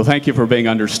 So thank you for being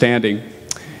understanding.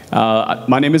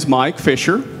 My name is Mike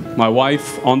Fisher. My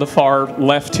wife on the far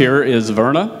left here is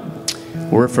Verna.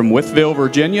 We're from Wytheville,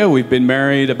 Virginia. We've been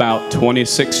married about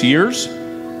 26 years.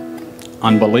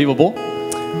 Unbelievable,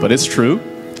 but it's true.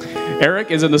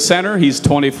 Eric is in the center. He's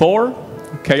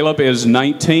 24. Caleb is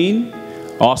 19.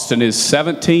 Austin is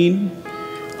 17.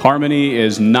 Harmony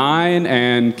is 9.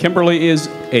 And Kimberly is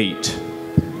 8.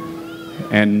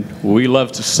 And we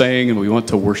love to sing and we want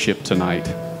to worship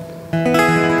tonight.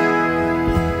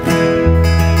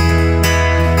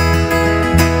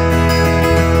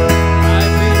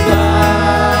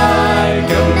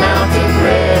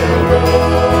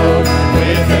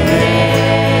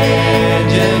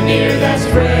 That's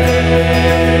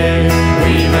brave.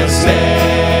 We must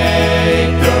stay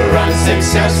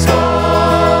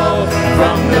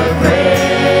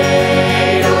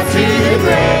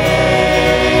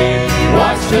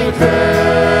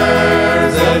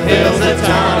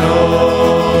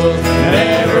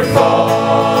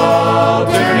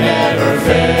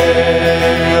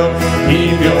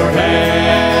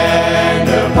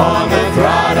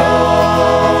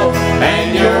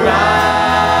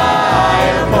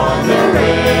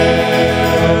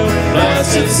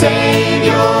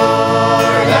Savior,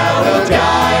 thou wilt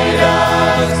guide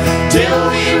us till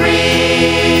we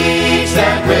reach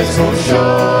that blissful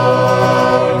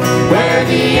shore, where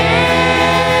the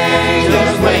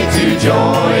angels wait to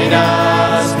join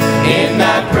us in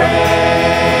that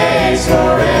praise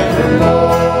forevermore.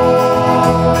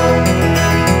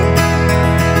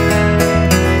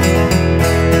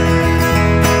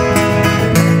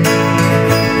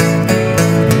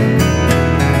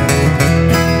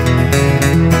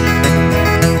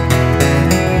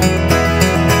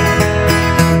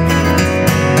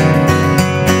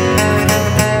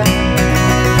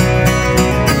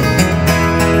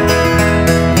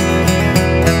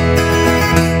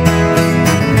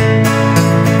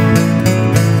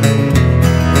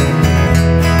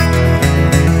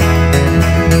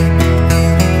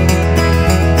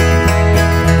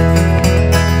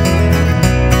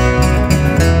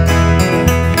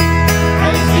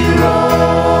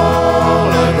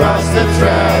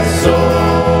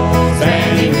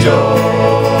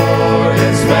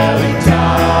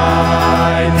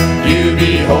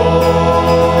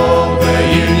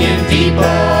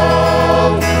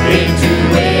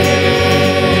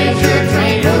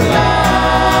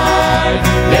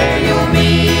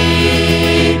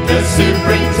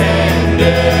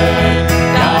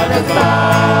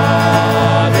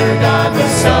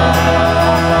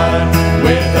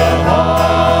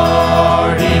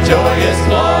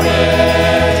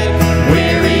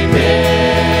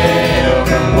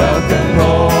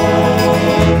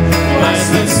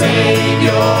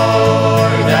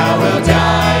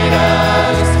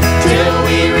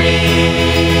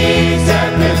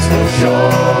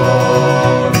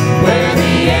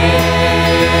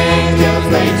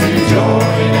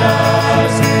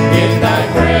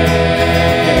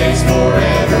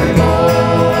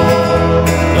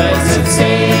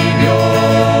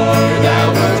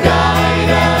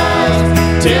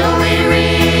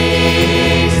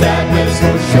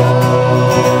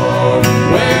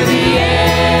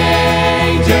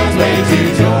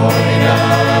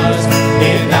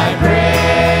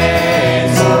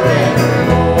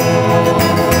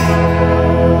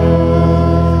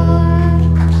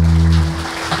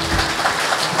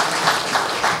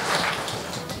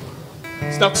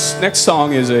 Next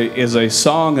song is a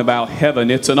song about heaven.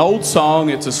 It's an old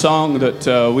song. It's a song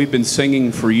that we've been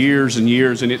singing for years and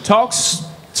years, and it talks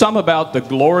some about the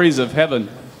glories of heaven.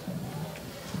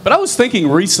 But I was thinking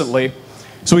recently,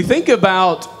 so we think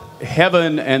about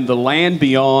heaven and the land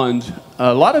beyond.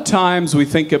 A lot of times we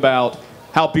think about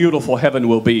how beautiful heaven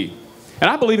will be, and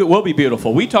I believe it will be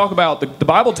beautiful. We talk about the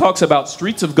Bible talks about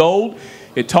streets of gold.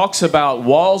 It talks about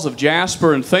walls of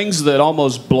jasper and things that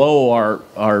almost blow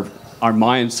our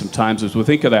minds sometimes as we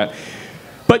think of that.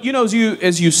 But you know,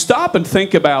 as you stop and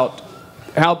think about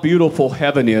how beautiful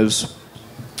heaven is,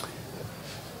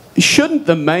 shouldn't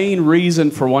the main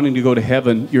reason for wanting to go to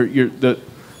heaven, the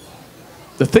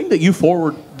thing that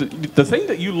the thing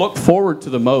that you look forward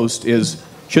to the most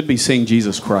should be seeing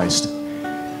Jesus Christ.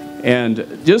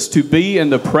 And just to be in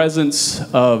the presence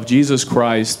of Jesus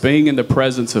Christ, being in the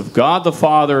presence of God the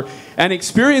Father, and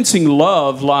experiencing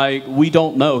love like we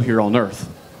don't know here on earth.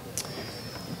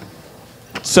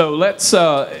 So let's,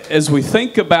 as we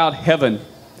think about heaven,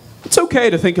 it's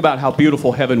okay to think about how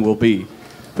beautiful heaven will be,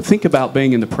 but think about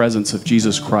being in the presence of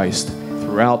Jesus Christ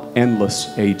throughout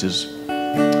endless ages.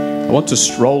 I want to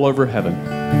stroll over heaven.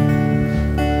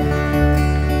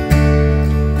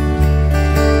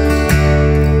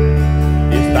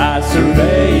 If I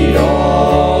surveyed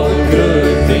all the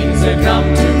good things that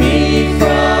come to me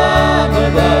from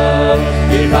above,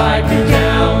 if I could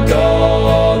count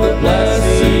all the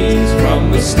blessings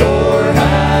from the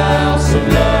storehouse of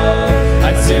love,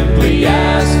 I'd simply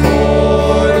ask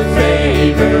for the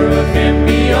favor of Him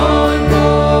beyond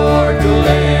mortal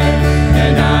land,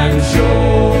 and I'm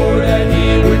sure that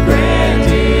He would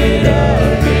grant it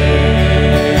again.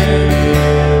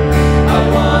 I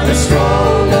want to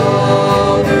stroll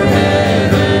over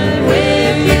heaven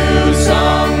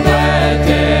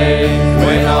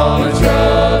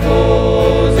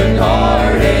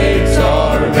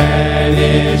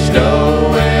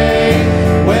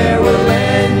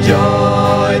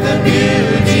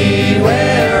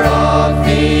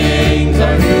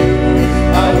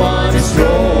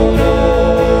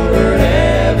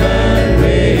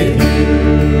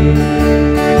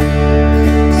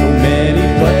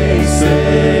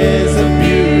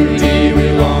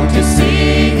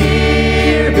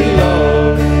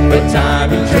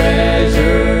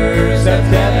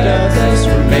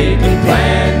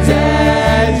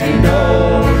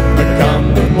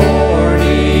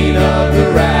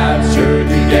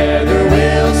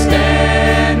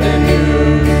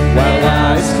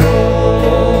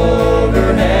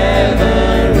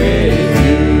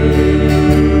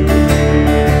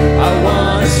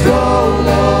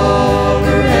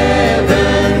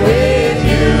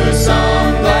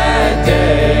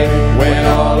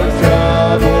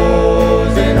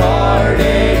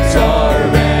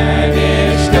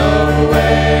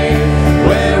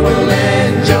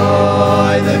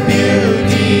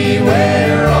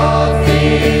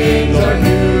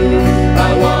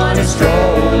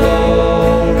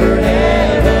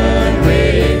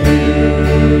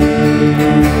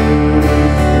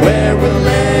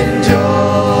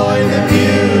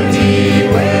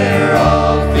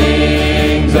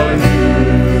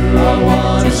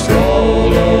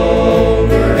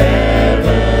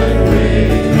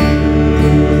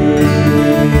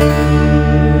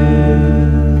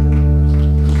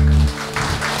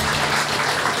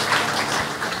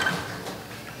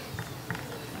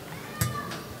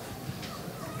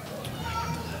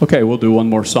Okay, we'll do one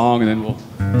more song and then we'll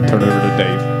turn it over to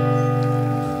Dave.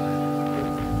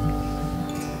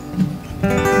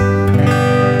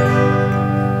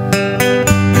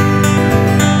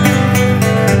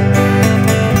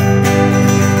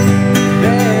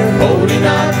 Holding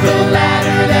up the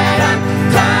ladder that I'm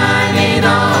climbing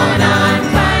on. I'm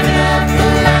climbing up the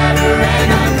ladder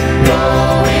and I'm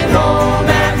going home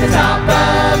at the top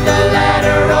of the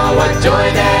ladder. Oh, what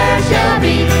joy there shall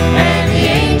be. And the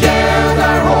angels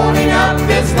are holding up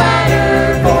this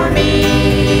ladder for me.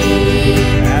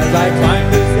 As I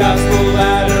climb this gospel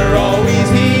ladder, always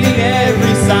heeding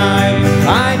every sign,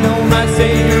 I know my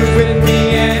Savior's with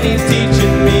me and He's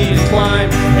teaching me to climb.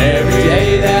 Every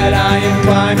day that I am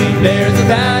climbing, there's a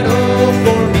battle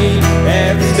for me.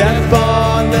 Every step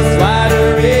on this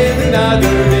ladder is another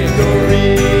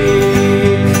victory.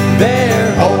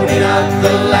 They're holding up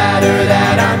the ladder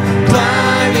that I'm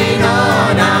climbing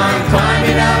on. I'm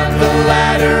climbing up the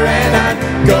ladder and I'm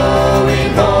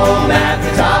going home at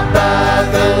the top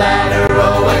of the ladder.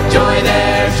 Oh, what joy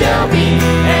there shall be.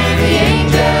 And the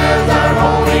angels are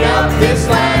holding up this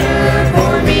ladder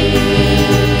for me.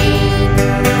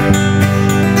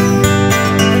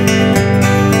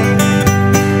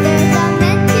 There's a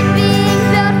mansion being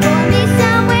built for me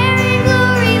somewhere in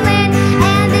glory land,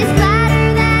 and this ladder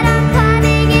that I'm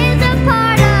climbing is a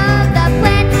part of the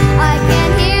plan. I can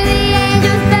hear the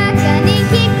angels beckoning,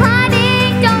 keep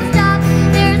climbing, don't stop.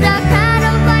 There's a crown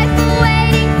of life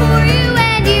awaiting for you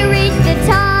when you reach the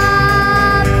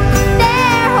top.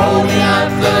 They're Holding up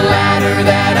the ladder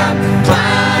that I'm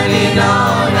climbing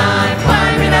on. I'm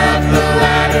climbing up the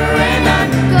ladder and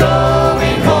I'm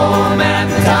going home at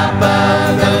the top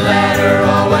of the ladder.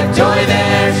 Oh, what joy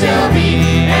there shall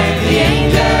be. And the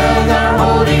angels are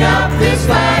holding up this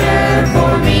ladder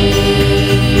for me.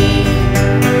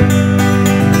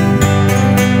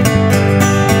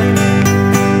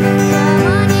 Come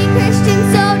on, you Christian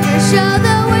soldiers, show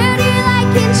the world your light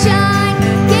can shine.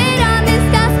 Get on this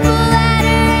gospel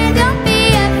ladder and don't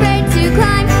be afraid to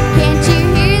climb. Can't you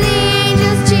hear the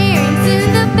angels cheering? Soon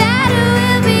the battle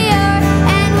will be over,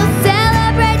 and we'll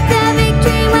celebrate the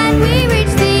victory when we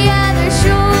reach the other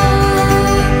shore.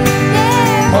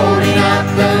 They're Holding up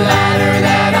the ladder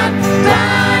that I'm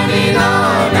climbing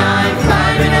on. I'm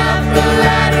climbing up the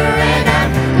ladder and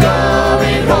I'm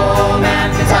going home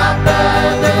at the top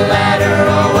of the ladder.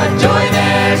 Oh, what joy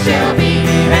there shall be.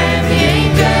 And the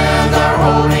angels are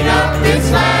holding up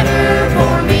this ladder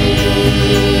for me.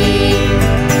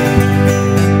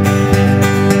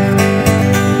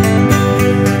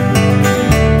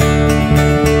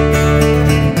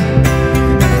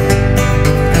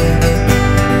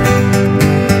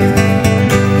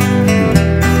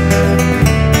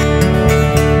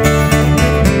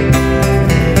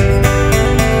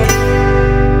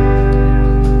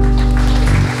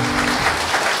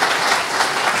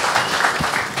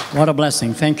 What a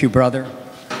blessing. Thank you, brother.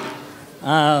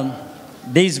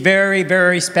 These very,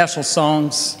 very special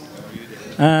songs,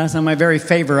 some of my very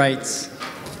favorites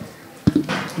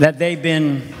that they've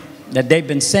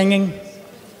been singing.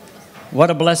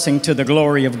 What a blessing to the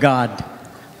glory of God.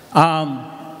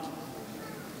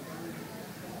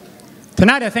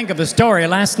 Tonight I think of a story.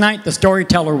 Last night the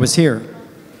storyteller was here,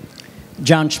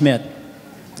 John Schmidt.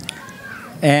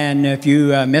 And if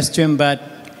you missed him, but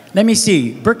let me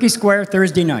see, Berkey Square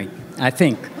Thursday night, I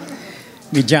think,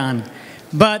 with John.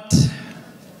 But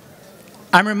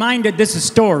I'm reminded this is a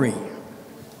story.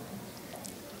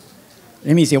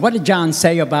 Let me see, what did John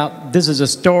say about this is a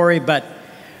story? But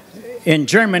in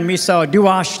German we saw du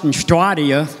hast eine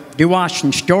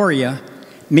Story,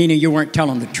 meaning you weren't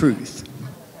telling the truth.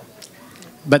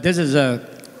 But this is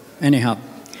anyhow,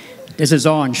 this is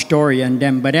all in story and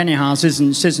them. But anyhow, this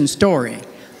isn't story.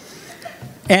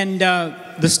 And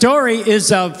the story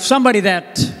is of somebody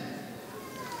that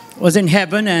was in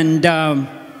heaven, and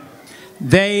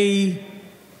they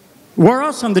were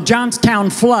also in the Johnstown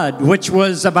flood, which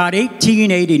was about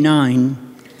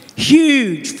 1889.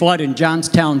 Huge flood in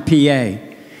Johnstown, PA.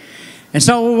 And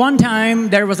so one time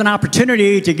there was an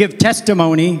opportunity to give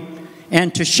testimony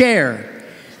and to share.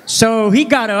 So he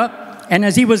got up, and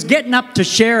as he was getting up to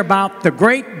share about the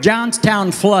great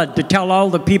Johnstown flood, to tell all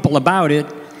the people about it,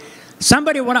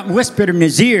 somebody went up and whispered in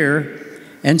his ear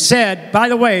and said, by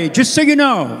the way, just so you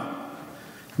know,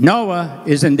 Noah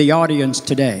is in the audience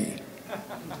today.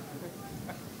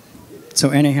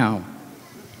 So anyhow,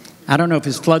 I don't know if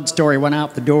his flood story went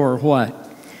out the door or what.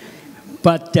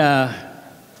 But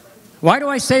why do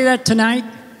I say that tonight?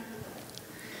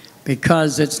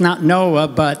 Because it's not Noah,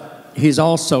 but he's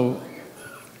also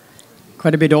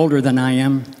quite a bit older than I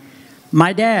am.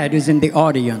 My dad is in the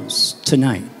audience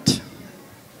tonight.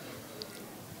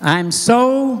 I'm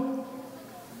so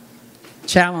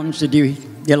challenged,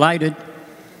 delighted,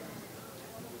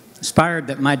 inspired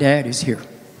that my dad is here.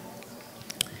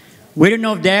 We didn't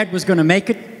know if Dad was going to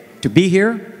make it to be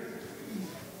here.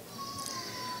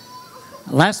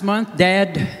 Last month,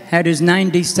 Dad had his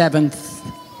 97th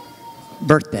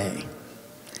birthday.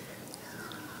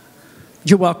 Would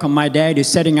you welcome my dad? He's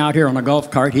sitting out here on a golf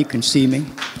cart. He can see me.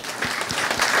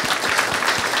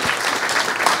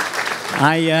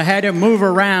 I had him move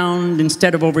around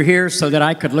instead of over here so that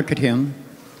I could look at him.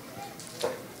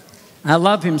 I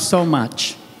love him so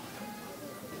much.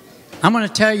 I'm going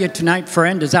to tell you tonight,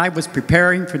 friend, as I was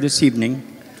preparing for this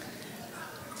evening,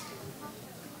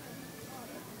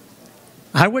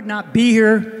 I would not be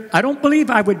here. I don't believe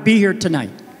I would be here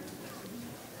tonight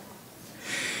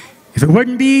if it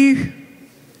wouldn't be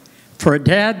for a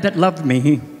dad that loved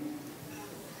me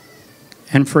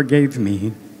and forgave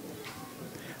me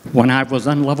when I was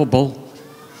unlovable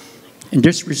and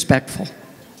disrespectful.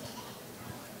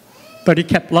 But he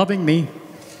kept loving me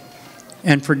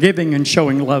and forgiving and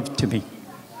showing love to me.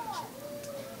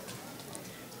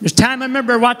 This time I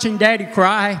remember watching Daddy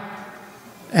cry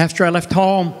after I left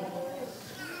home.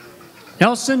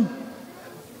 Nelson,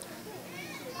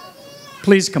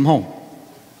 please come home.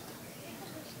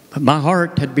 But my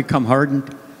heart had become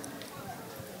hardened.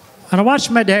 And I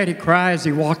watched my daddy cry as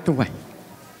he walked away.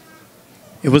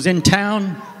 It was in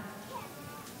town.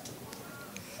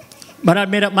 But I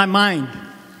made up my mind.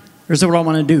 Here's what I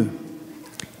want to do.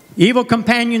 Evil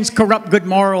companions corrupt good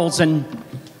morals, and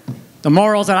the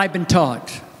morals that I've been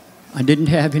taught, I didn't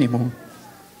have anymore.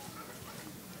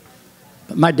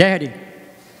 But my daddy,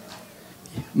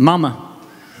 Mama,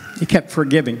 he kept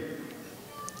forgiving.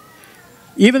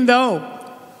 Even though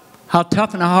how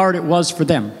tough and how hard it was for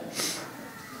them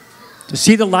to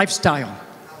see the lifestyle.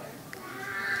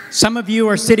 Some of you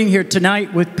are sitting here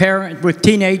tonight with parents, with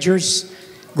teenagers,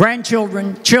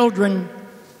 grandchildren, children.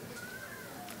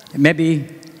 And maybe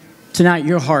tonight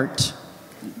your heart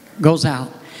goes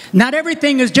out. Not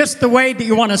everything is just the way that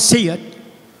you want to see it.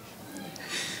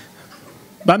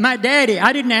 But my daddy,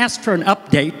 I didn't ask for an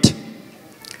update.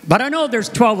 But I know there's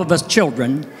 12 of us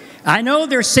children. I know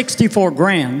there's 64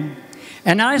 grand.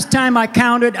 And last time I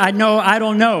counted, I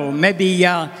don't know. Maybe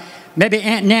Aunt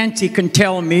Nancy can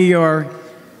tell me, or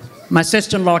my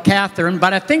sister-in-law Catherine.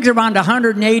 But I think around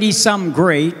 180-some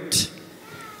great.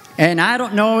 And I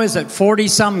don't know, is it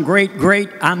 40-some great?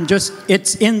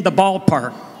 It's in the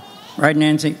ballpark. Right,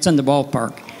 Nancy? It's in the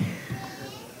ballpark.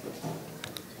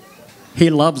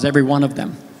 He loves every one of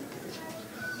them.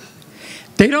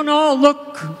 They don't all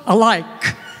look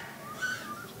alike.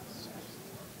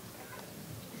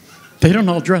 They don't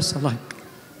all dress alike.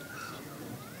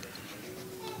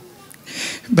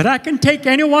 But I can take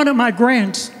any one of my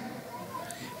grands,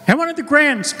 and one of the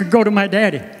grands could go to my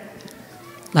daddy.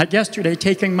 Like yesterday,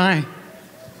 taking my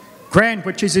grand,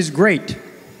 which is his great,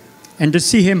 and to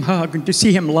see him hug and to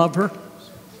see him love her.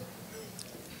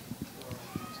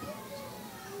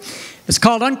 It's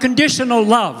called unconditional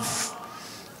love.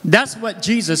 That's what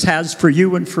Jesus has for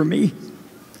you and for me.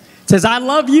 It says, I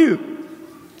love you.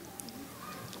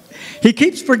 He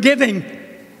keeps forgiving.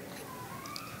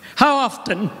 How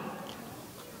often?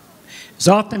 As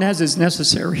often as is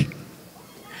necessary.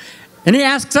 And he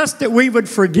asks us that we would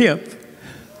forgive.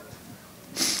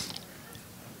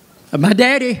 My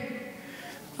daddy,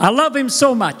 I love him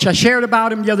so much. I shared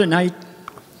about him the other night.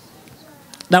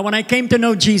 That when I came to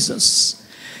know Jesus,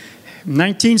 in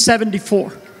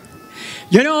 1974,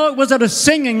 you know, it was at a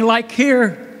singing like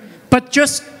here, but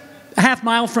just a half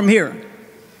mile from here.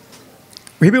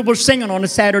 People were singing on a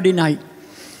Saturday night.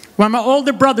 When my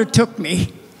older brother took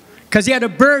me, because he had a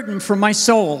burden for my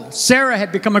soul. Sarah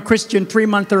had become a Christian 3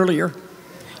 months earlier.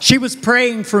 She was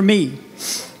praying for me.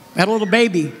 I had a little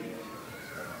baby.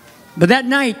 But that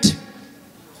night,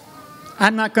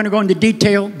 I'm not going to go into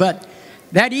detail, but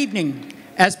that evening,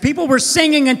 as people were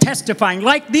singing and testifying,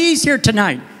 like these here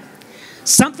tonight,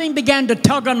 something began to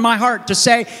tug on my heart to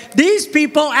say, these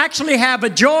people actually have a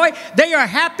joy. They are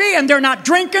happy and they're not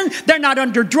drinking. They're not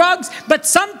under drugs. But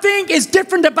something is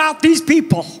different about these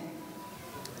people.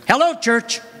 Hello,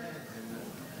 church.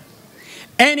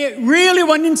 And it really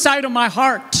went inside of my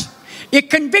heart. It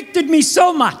convicted me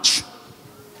so much.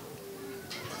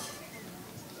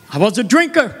 I was a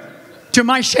drinker to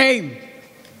my shame.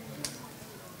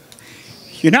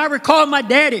 You know, I recall my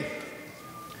daddy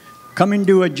coming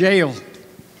to a jail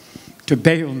to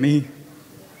bail me.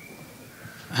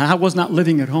 And I was not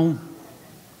living at home.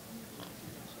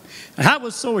 And I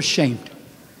was so ashamed.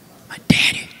 My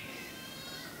daddy.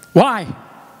 Why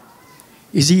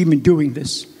is he even doing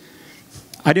this?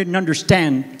 I didn't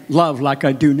understand love like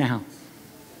I do now.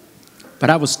 But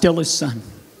I was still his son.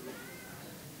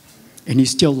 And he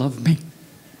still loved me.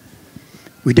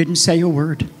 We didn't say a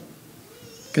word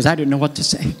because I didn't know what to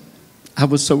say. I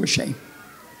was so ashamed.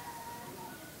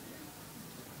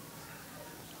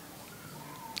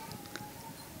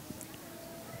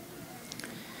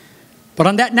 But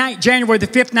on that night, January the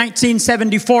 5th,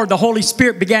 1974, the Holy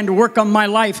Spirit began to work on my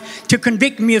life to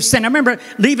convict me of sin. I remember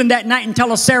leaving that night and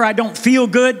telling Sarah I don't feel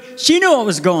good. She knew what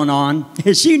was going on.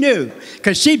 She knew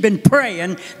because she'd been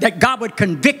praying that God would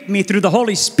convict me through the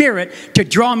Holy Spirit to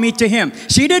draw me to Him.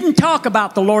 She didn't talk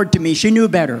about the Lord to me. She knew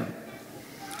better.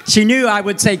 She knew I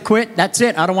would say, quit, that's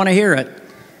it, I don't want to hear it.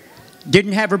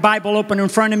 Didn't have her Bible open in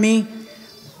front of me,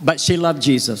 but she loved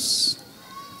Jesus.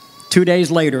 2 days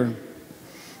later,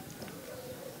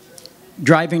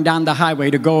 driving down the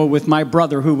highway to go with my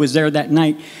brother who was there that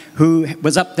night, who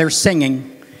was up there singing.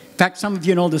 In fact, some of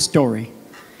you know the story.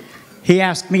 He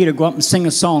asked me to go up and sing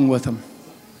a song with him.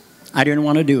 I didn't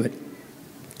want to do it.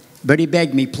 But he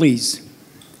begged me, please.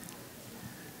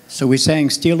 So we sang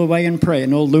Steal Away and Pray,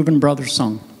 an old Leuven Brothers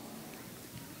song.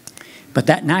 But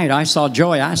that night I saw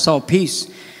joy, I saw peace.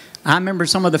 I remember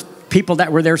some of the people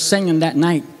that were there singing that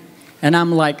night. And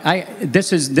I'm like,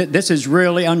 this is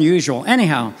really unusual.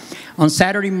 Anyhow, on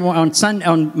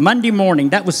Monday morning,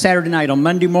 that was Saturday night, on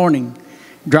Monday morning,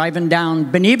 driving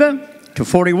down Beneva to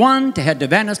 41 to head to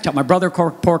Venice, to help my brother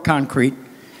pour concrete.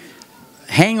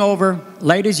 Hangover,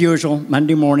 late as usual,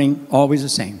 Monday morning, always the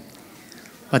same.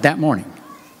 But that morning,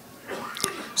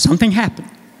 something happened.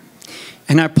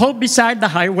 And I pulled beside the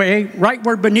highway, right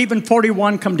where Beneva and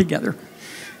 41 come together.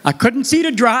 I couldn't see to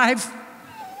drive.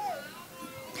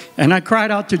 And I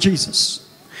cried out to Jesus.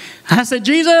 I said,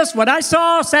 Jesus, what I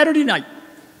saw Saturday night,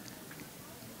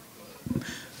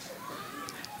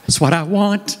 that's what I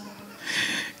want.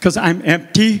 Because I'm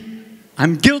empty.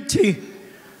 I'm guilty.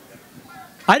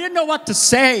 I didn't know what to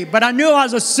say, but I knew I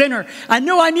was a sinner. I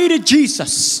knew I needed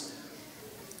Jesus.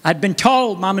 I'd been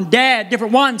told, Mom and Dad,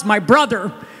 different ones, my brother,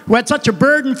 who had such a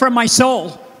burden for my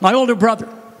soul, my older brother.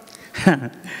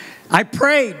 I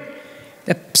prayed.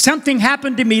 Something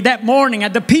happened to me that morning,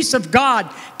 and the peace of God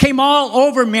came all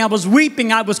over me. I was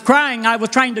weeping, I was crying, I was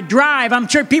trying to drive. I'm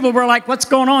sure people were like, what's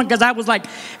going on? Because I was like,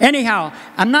 anyhow,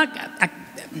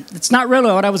 it's not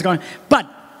really what I was going. But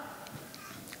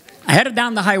I headed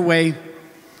down the highway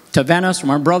to Venice,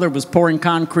 where my brother was pouring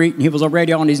concrete, and he was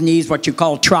already on his knees, what you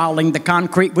call troweling the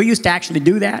concrete. We used to actually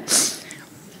do that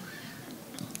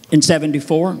in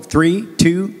 74, 3,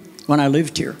 2, when I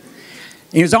lived here.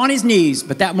 He was on his knees,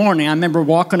 but that morning I remember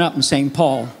walking up and saying,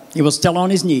 Paul, he was still on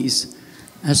his knees.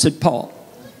 I said, Paul,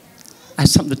 I have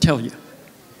something to tell you.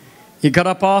 He got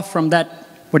up off from that,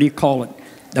 what do you call it,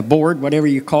 the board, whatever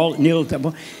you call it, kneeled at that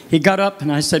board. He got up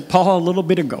and I said, Paul, a little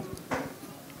bit ago,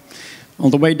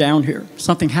 on the way down here,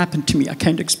 something happened to me. I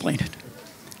can't explain it.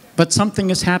 But something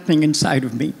is happening inside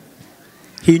of me.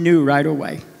 He knew right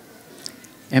away.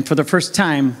 And for the first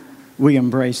time, we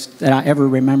embraced that I ever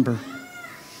remember.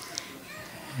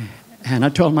 And I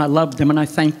told him I loved him and I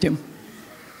thanked him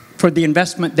for the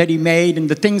investment that he made and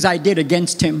the things I did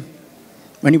against him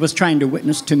when he was trying to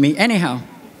witness to me. Anyhow,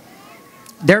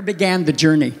 there began the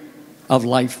journey of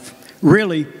life.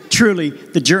 Really, truly,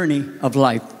 the journey of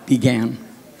life began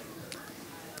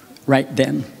right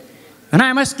then. And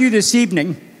I ask you this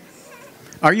evening,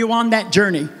 are you on that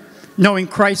journey, knowing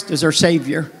Christ as our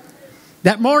Savior?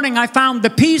 That morning I found the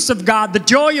peace of God, the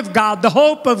joy of God, the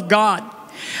hope of God.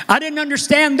 I didn't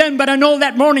understand then, but I know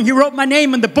that morning He wrote my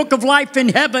name in the book of life in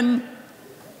heaven.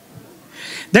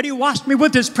 That He washed me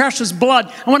with His precious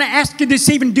blood. I want to ask you this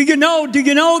evening, do you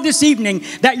know this evening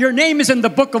that your name is in the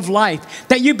book of life?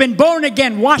 That you've been born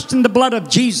again, washed in the blood of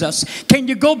Jesus? Can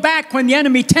you go back when the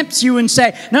enemy tempts you and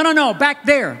say, no, back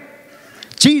there.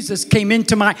 Jesus came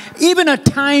into even a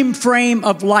time frame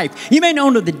of life. You may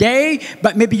not know the day,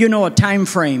 but maybe you know a time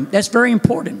frame. That's very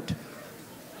important.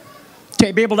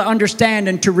 To be able to understand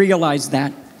and to realize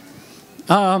that.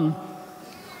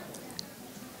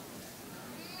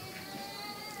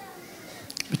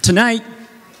 Tonight,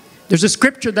 there's a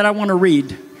scripture that I want to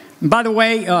read. And by the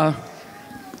way, I'll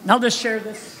just share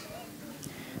this.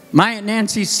 My Aunt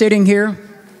Nancy's sitting here.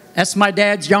 That's my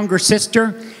dad's younger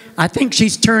sister. I think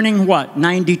she's turning,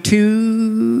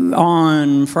 92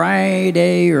 on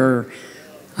Friday, or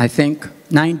I think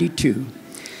 92.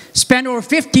 Spent over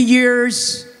 50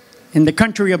 years in the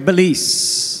country of Belize,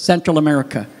 Central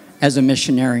America, as a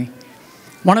missionary.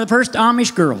 One of the first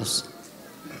Amish girls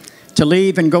to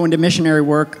leave and go into missionary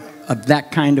work of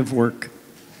that kind of work.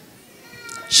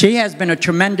 She has been a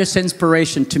tremendous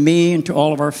inspiration to me and to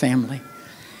all of our family.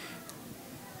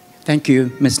 Thank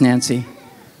you, Miss Nancy.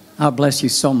 God bless you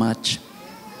so much.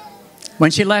 When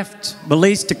she left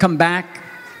Belize to come back,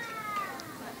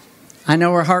 I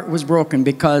know her heart was broken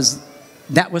because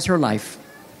that was her life.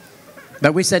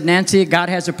 But we said, Nancy, God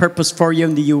has a purpose for you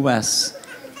in the U.S.,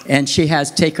 and she has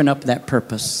taken up that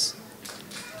purpose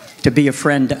to be a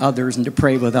friend to others and to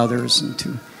pray with others and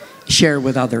to share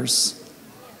with others.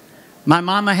 My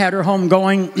mama had her home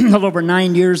going a little over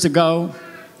 9 years ago.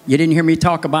 You didn't hear me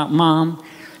talk about Mom.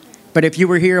 But if you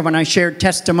were here when I shared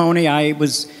testimony, I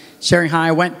was sharing how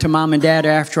I went to Mom and Dad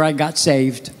after I got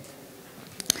saved.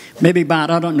 Maybe about,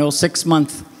 6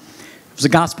 months. It was the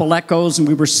Gospel Echoes, and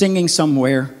we were singing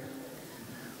somewhere.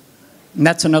 And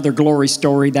that's another glory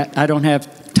story that I don't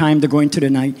have time to go into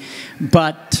tonight.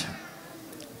 But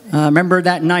I remember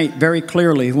that night very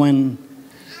clearly when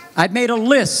I'd made a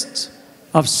list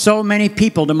of so many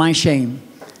people to my shame.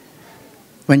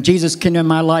 When Jesus came in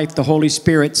my life, the Holy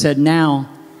Spirit said, now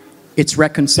it's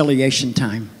reconciliation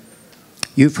time.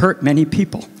 You've hurt many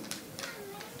people.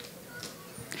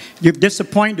 You've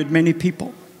disappointed many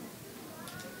people.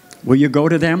 Will you go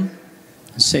to them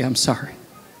and say, I'm sorry.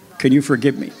 Can you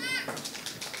forgive me?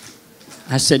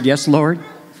 I said, yes, Lord.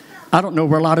 I don't know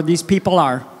where a lot of these people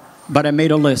are, but I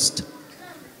made a list.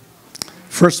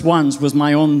 First ones was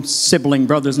my own sibling,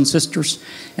 brothers and sisters,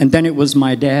 and then it was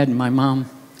my dad and my mom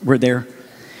were there.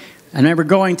 I remember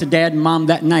going to Dad and Mom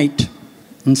that night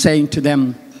and saying to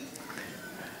them,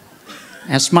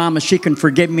 ask Mom if she can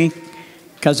forgive me,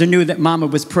 because I knew that Mama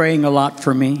was praying a lot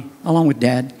for me, along with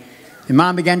Dad. And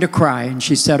Mom began to cry, and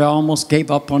she said, I almost gave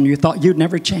up on you, thought you'd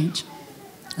never change.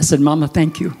 I said, Mama,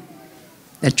 thank you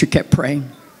that you kept praying.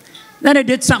 Then I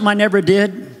did something I never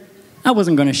did. I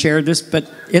wasn't going to share this,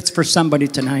 but it's for somebody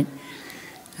tonight.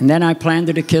 And then I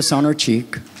planted a kiss on her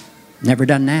cheek. Never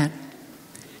done that.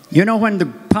 You know, when the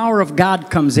power of God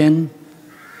comes in,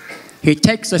 He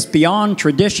takes us beyond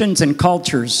traditions and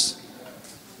cultures.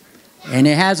 And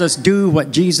He has us do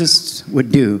what Jesus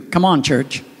would do. Come on,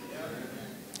 church.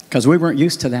 Because we weren't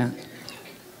used to that.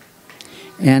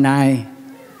 And I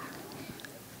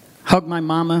hugged my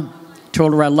mama,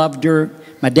 told her I loved her.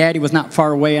 My daddy was not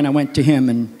far away, and I went to him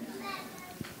and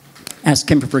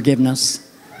asked him for forgiveness.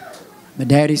 My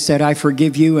daddy said, I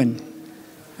forgive you. And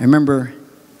I remember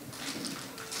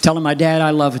telling my dad I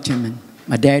loved him, and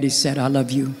my daddy said, I love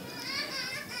you.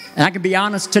 And I can be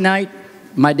honest tonight,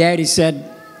 my daddy said,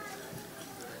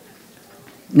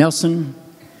 Nelson,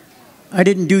 I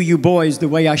didn't do you boys the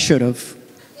way I should have.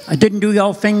 I didn't do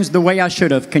all things the way I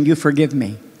should have. Can you forgive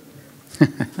me?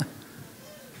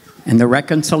 And the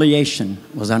reconciliation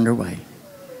was underway.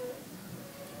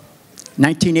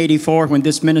 1984, when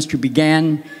this ministry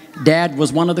began, Dad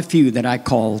was one of the few that I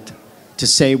called to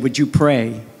say, would you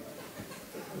pray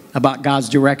about God's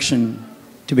direction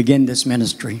to begin this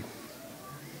ministry?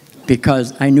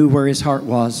 Because I knew where his heart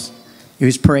was. He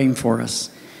was praying for us.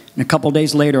 And a couple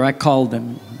days later, I called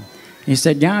him. He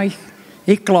said, ja,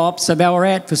 ik loop ze wel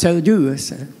red voor zo doen.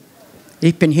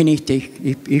 Ik ben hier niet,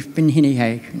 ik ben hier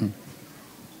niet.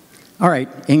 All right,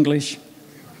 English.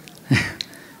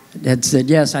 Dad said,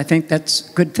 yes, I think that's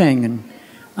a good thing, and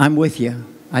I'm with you.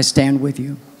 I stand with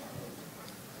you.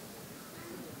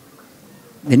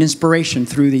 An inspiration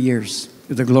through the years,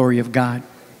 through the glory of God.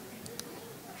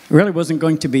 I really wasn't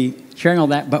going to be sharing all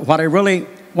that, but what I really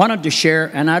wanted to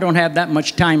share, and I don't have that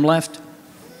much time left,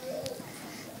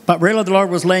 but really the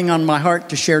Lord was laying on my heart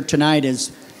to share tonight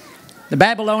is the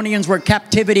Babylonians were in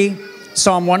captivity,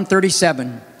 Psalm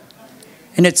 137.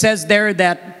 And it says there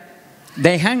that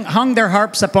they hung their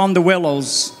harps upon the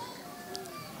willows,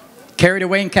 carried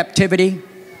away in captivity.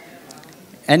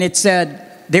 And it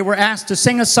said they were asked to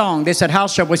sing a song. They said, how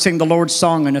shall we sing the Lord's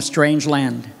song in a strange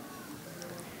land?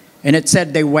 And it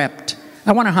said they wept.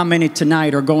 I wonder how many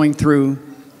tonight are going through.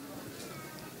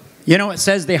 You know, it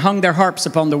says they hung their harps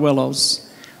upon the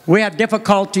willows. We have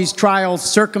difficulties, trials,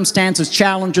 circumstances,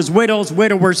 challenges, widows,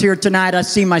 widowers here tonight. I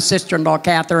see my sister-in-law,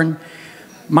 Catherine.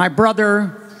 My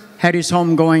brother had his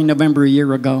home going November a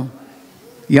year ago,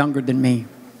 younger than me,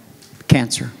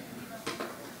 cancer.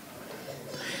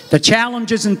 The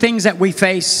challenges and things that we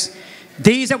face,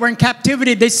 these that were in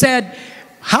captivity, they said,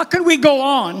 how can we go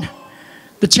on?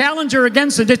 The challenge are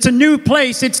against it. It's a new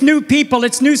place, it's new people,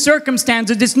 it's new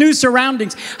circumstances, it's new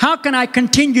surroundings. How can I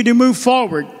continue to move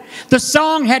forward? The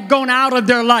song had gone out of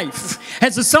their life.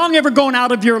 Has the song ever gone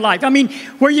out of your life? I mean,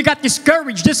 where you got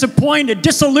discouraged, disappointed,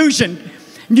 disillusioned.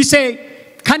 And you say,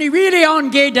 kan ik really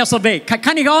aangaan deze week?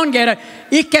 Kan ik aangaan?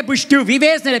 Ik heb bestuur. Wie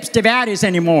weet niet of het waar is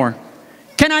anymore.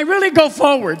 Can I really go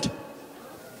forward?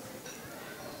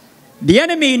 The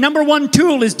enemy, number one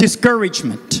tool is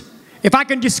discouragement. If I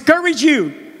can discourage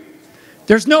you,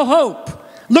 there's no hope.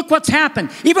 Look what's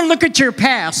happened. Even look at your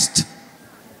past.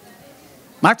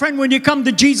 My friend, when you come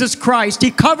to Jesus Christ,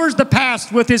 He covers the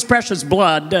past with His precious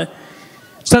blood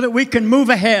so that we can move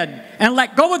ahead and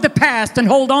let go of the past and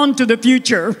hold on to the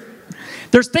future.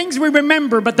 There's things we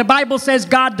remember, but the Bible says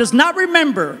God does not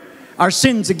remember our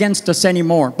sins against us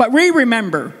anymore. But we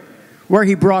remember where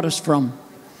He brought us from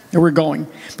and we're going.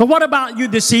 But what about you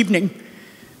this evening?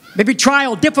 Maybe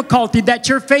trial, difficulty that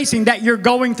you're facing, that you're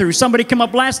going through. Somebody came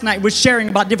up last night was sharing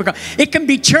about difficulty. It can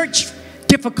be church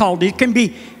difficulty. It can be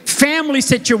family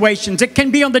situations. It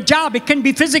can be on the job. It can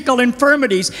be physical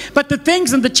infirmities. But the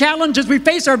things and the challenges we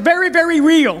face are very, very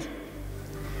real.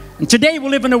 And today we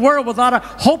live in a world with a lot of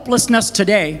hopelessness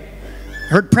today.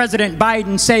 I heard President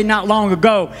Biden say not long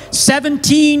ago,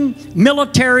 17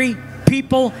 military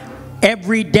people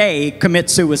every day commit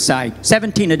suicide.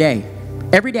 17 a day.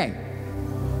 Every day.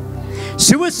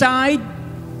 Suicide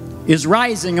is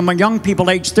rising among young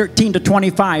people aged 13 to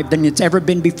 25 than it's ever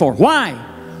been before. Why?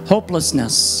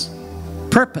 Hopelessness.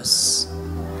 Purpose.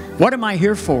 What am I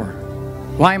here for?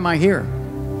 Why am I here?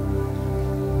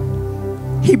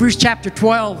 Hebrews chapter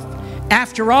 12.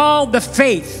 After all the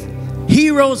faith,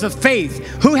 heroes of faith,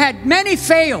 who had many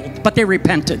failed, but they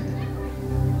repented.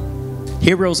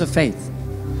 Heroes of faith.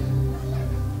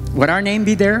 Would our name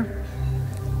be there?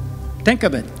 Think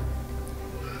of it.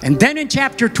 And then in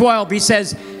chapter 12, he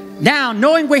says, now,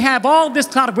 knowing we have all this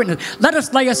cloud of witness, let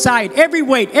us lay aside every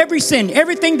weight, every sin,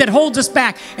 everything that holds us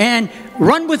back, and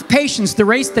run with patience the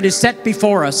race that is set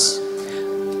before us.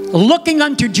 Looking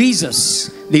unto Jesus,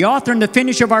 the author and the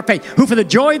finisher of our faith, who for the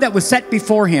joy that was set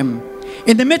before Him,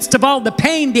 in the midst of all the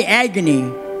pain, the agony,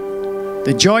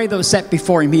 the joy that was set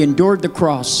before Him, He endured the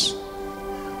cross,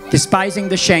 despising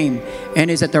the shame,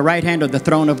 and is at the right hand of the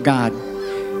throne of God.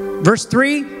 Verse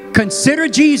 3, consider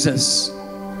Jesus,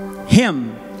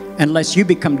 Him, unless you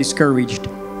become discouraged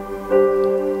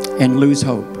and lose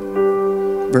hope.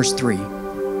 Verse 3.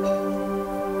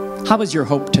 How is your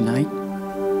hope tonight?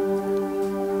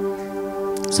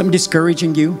 Some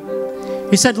discouraging you?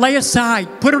 He said, lay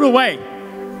aside, put it away,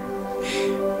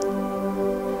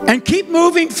 and keep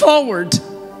moving forward.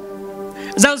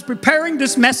 As I was preparing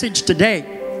this message today,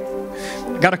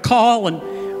 I got a call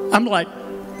and I'm like,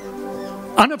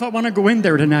 I don't know if I want to go in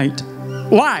there tonight.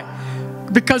 Why?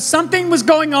 Because something was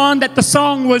going on that the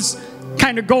song was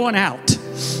kind of going out.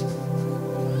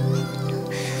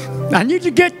 I need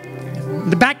to get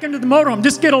the back end of the motorhome,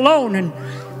 just get alone and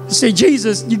say,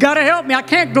 Jesus, you got to help me. I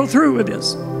can't go through with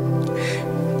this.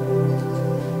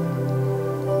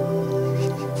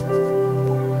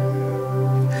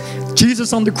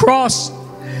 Jesus on the cross,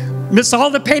 amidst all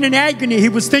the pain and agony, He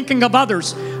was thinking of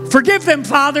others. Forgive them,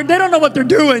 Father. They don't know what they're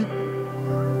doing.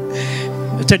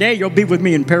 Today you'll be with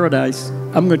me in paradise.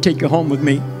 I'm going to take you home with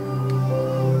me.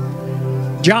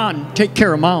 John, take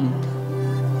care of Mom.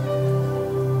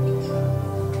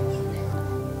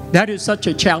 That is such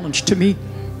a challenge to me.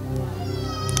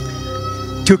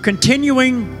 To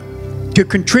continuing to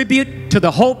contribute to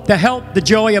the hope, the help, the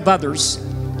joy of others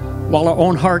while our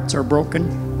own hearts are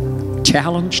broken,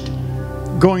 challenged,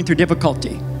 going through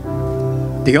difficulty.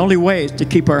 The only way is to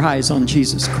keep our eyes on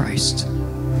Jesus Christ.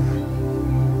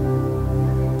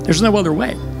 There's no other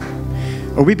way.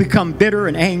 Or we become bitter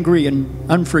and angry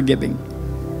and unforgiving.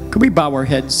 Could we bow our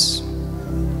heads?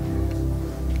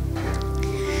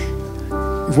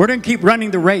 If we're going to keep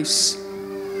running the race,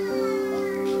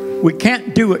 we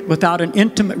can't do it without an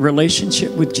intimate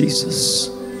relationship with Jesus.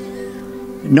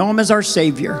 Know Him as our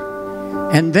Savior.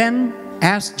 And then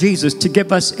ask Jesus to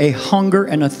give us a hunger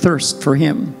and a thirst for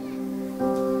Him.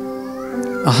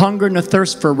 A hunger and a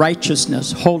thirst for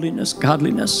righteousness, holiness,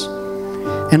 godliness.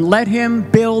 And let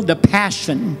Him build a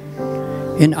passion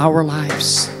in our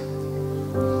lives.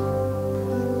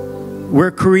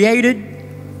 We're created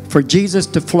for Jesus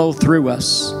to flow through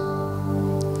us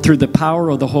through the power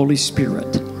of the Holy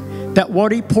Spirit. That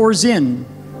what He pours in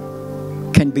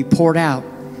can be poured out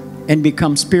and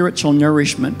become spiritual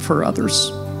nourishment for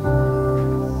others.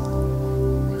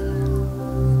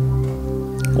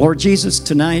 Lord Jesus,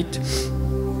 tonight,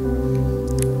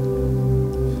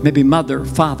 maybe mother,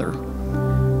 father,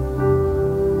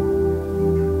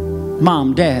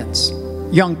 mom, dads,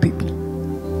 young people.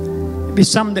 Maybe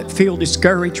some that feel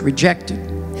discouraged, rejected,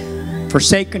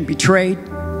 forsaken, betrayed.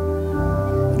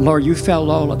 Lord, You felt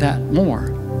all of that more.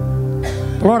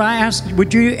 Lord, I ask,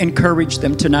 would You encourage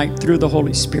them tonight through the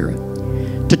Holy Spirit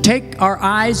to take our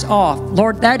eyes off.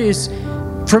 Lord, that is,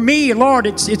 for me, Lord,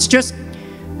 it's just,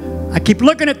 I keep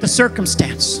looking at the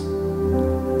circumstance.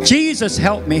 Jesus,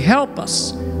 help me, help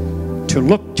us to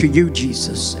look to You,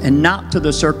 Jesus, and not to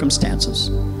the circumstances.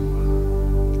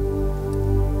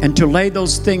 And to lay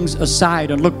those things aside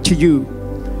and look to You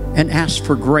and ask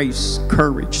for grace,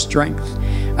 courage, strength.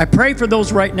 I pray for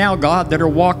those right now, God, that are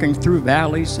walking through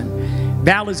valleys and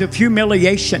valleys of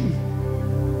humiliation,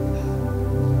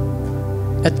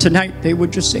 that tonight they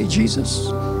would just say, Jesus,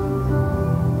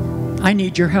 I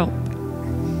need your help.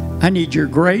 I need your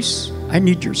grace. I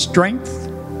need your strength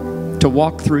to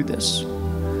walk through this,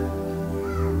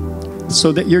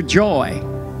 so that your joy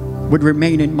would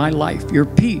remain in my life. Your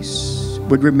peace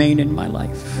would remain in my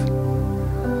life.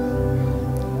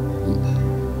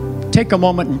 Take a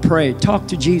moment and pray. Talk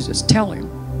to Jesus. Tell him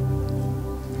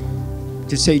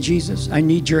to say, Jesus, I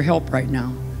need your help right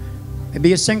now.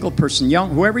 Be a single person,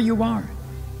 young, whoever you are.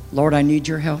 Lord, I need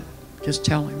your help. Just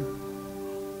tell him.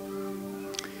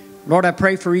 Lord, I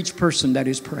pray for each person that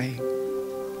is praying.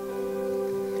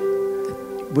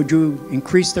 Would you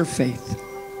increase their faith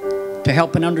to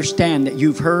help and understand that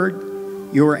you've heard,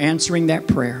 you are answering that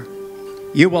prayer.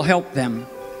 You will help them,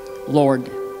 Lord,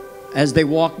 as they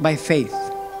walk by faith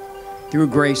through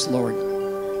grace, Lord.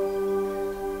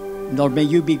 Lord, may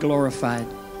you be glorified.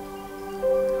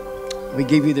 We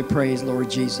give you the praise,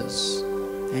 Lord Jesus.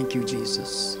 Thank you,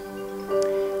 Jesus.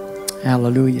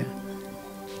 Hallelujah.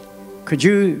 Could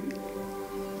you,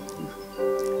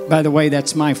 by the way,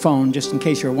 that's my phone, just in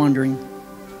case you're wondering.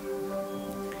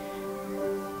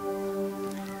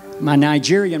 My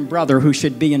Nigerian brother who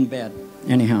should be in bed.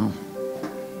 Anyhow.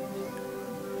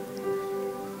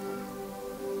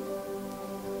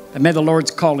 And may the Lord's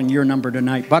calling your number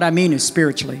tonight. What I mean is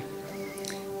spiritually.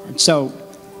 And so,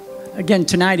 again,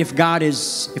 tonight, if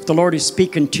the Lord is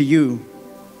speaking to you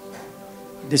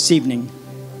this evening,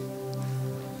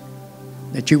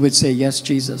 that you would say, yes,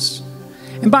 Jesus.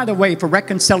 And by the way, for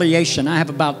reconciliation, I have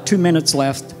about 2 minutes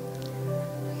left.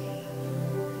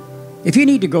 If you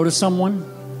need to go to someone,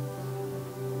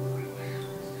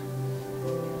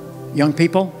 young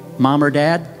people, mom or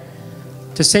dad,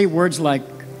 to say words like,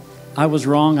 I was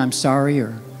wrong, I'm sorry,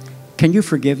 or can you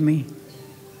forgive me?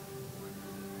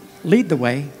 Lead the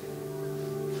way.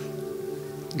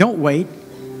 Don't wait.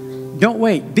 Don't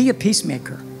wait. Be a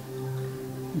peacemaker.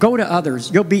 Go to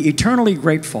others. You'll be eternally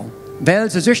grateful. Wel,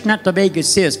 es ist nicht dabei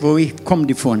gesetzt, wo ich komme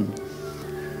davon.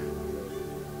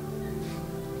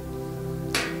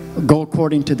 Go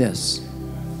according to this.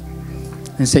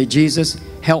 And say, Jesus,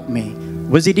 help me.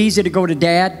 Was it easy to go to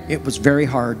Dad? It was very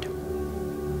hard.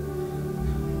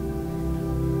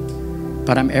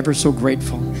 But I'm ever so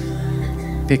grateful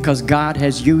because God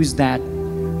has used that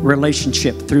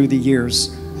relationship through the years,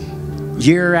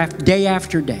 day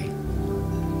after day.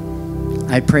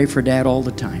 I pray for Dad all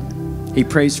the time. He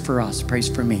prays for us, prays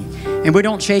for me. And we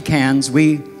don't shake hands,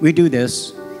 we do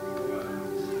this.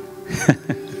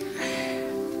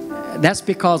 That's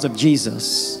because of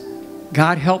Jesus.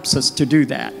 God helps us to do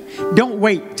that. Don't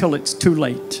wait till it's too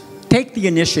late. Take the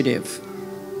initiative.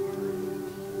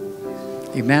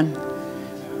 Amen.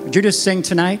 Would you just sing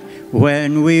tonight?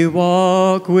 When we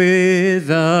walk with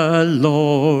the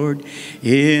Lord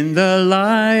in the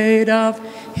light of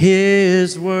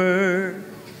His word,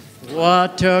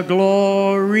 what a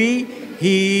glory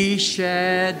He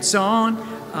sheds on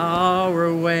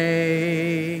our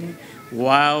way.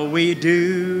 While we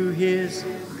do His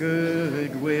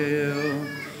good will,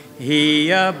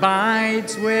 He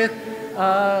abides with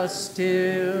us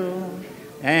still,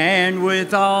 and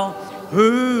with all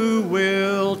who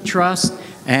will trust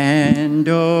and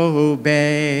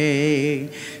obey.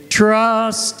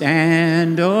 Trust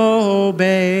and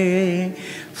obey,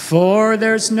 for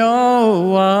there's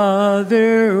no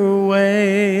other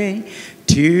way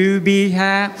to be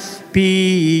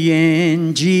happy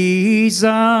in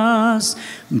Jesus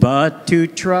but to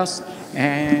trust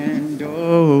and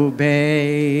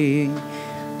obey.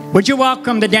 Would you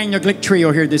welcome the Daniel Glick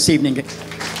Trio here this evening? Come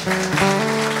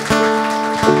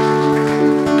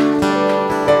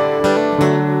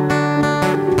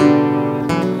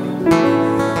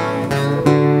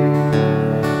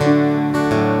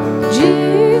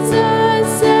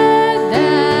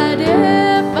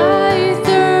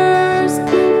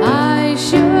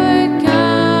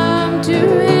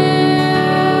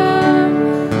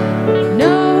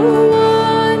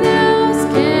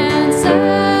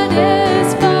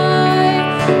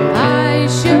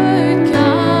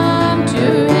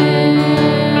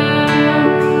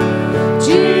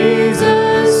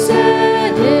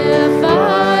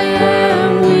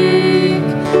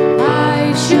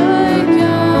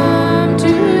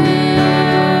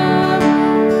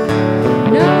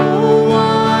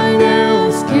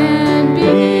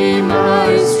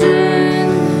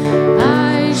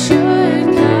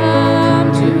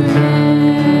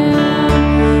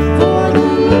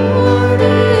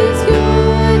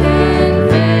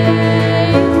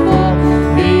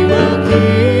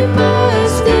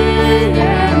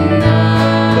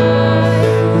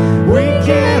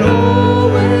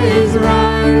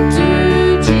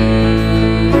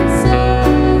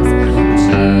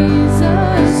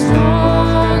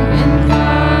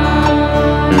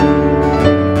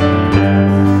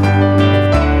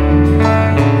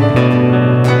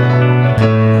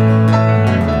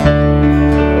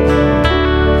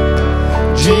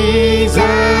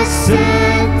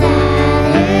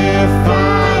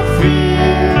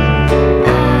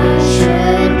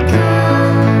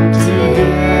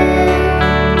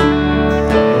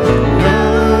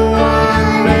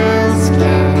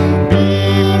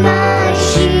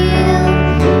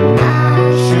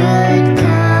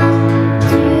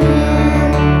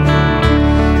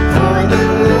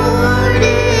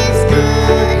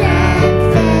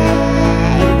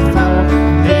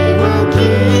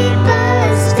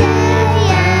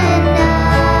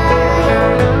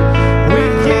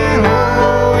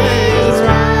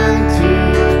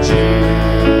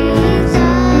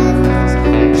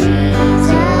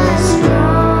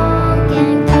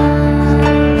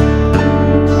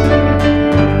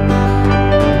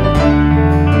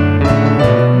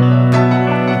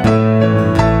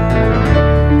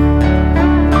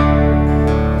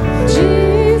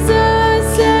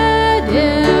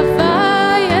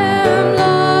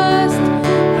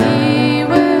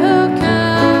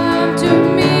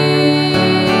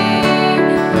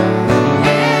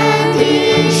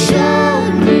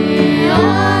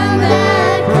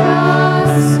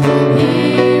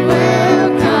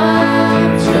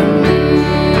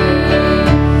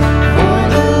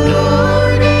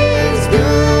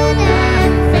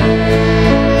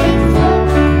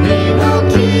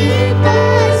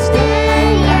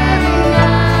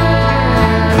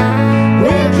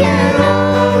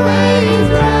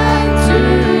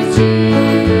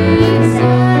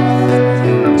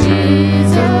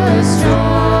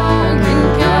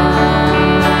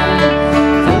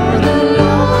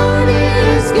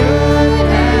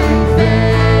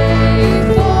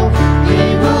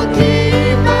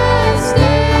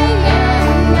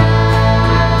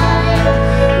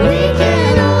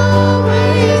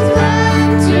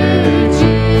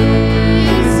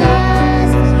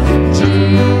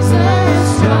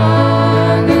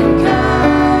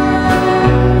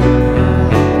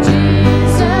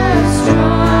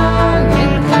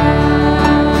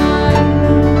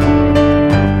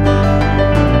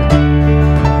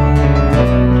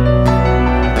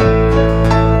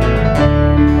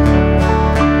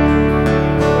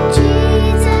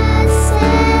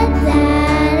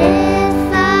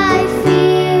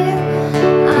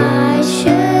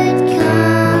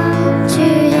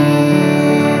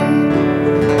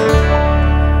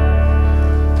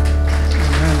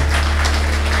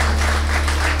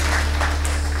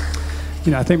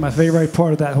I think my favorite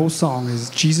part of that whole song is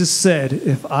Jesus said,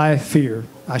 if I fear,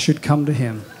 I should come to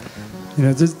him.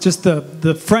 Just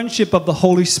the friendship of the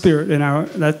Holy Spirit,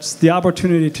 that's the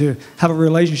opportunity to have a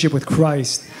relationship with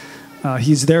Christ.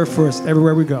 He's there for us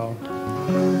everywhere we go.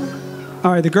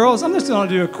 All right, the girls, I'm just going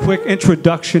to do a quick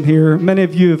introduction here. Many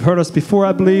of you have heard us before,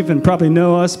 I believe, and probably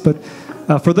know us, but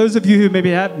for those of you who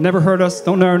maybe have never heard us,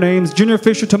 don't know our names, Junior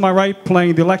Fisher to my right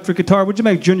playing the electric guitar. Would you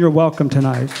make Junior welcome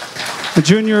tonight?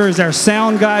 Junior is our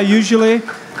sound guy usually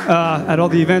at all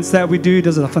the events that we do. He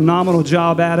does a phenomenal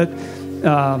job at it.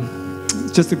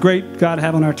 Just a great guy to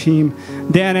have on our team.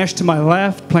 Dan Esch to my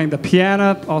left playing the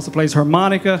piano, also plays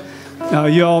harmonica.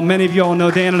 Many of you all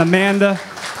know Dan and Amanda.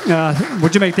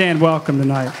 Would you make Dan welcome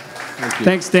tonight?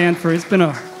 Thanks, Dan, it's been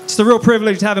just a real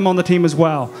privilege to have him on the team as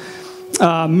well.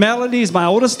 Melody is my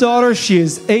oldest daughter. She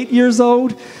is 8 years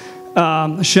old.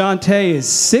 Shantae is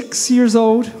 6 years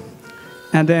old.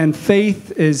 And then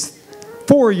Faith is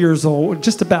 4 years old,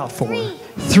 just about 4.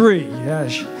 3, yeah.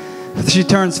 She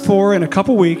turns 4 in a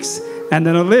couple weeks. And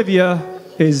then Olivia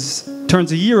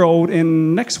turns a year old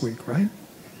in next week, right?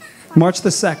 March the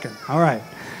 2nd. All right.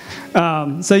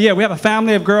 We have a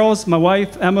family of girls. My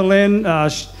wife, Emma Lynn,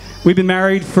 we've been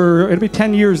married it'll be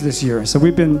 10 years this year. So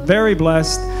we've been very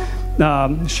blessed.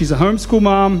 She's a homeschool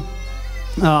mom.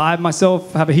 I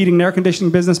myself have a heating and air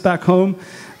conditioning business back home.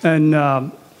 And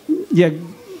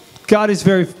God has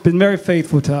been very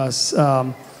faithful to us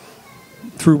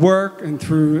through work and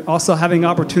through also having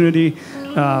opportunity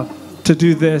to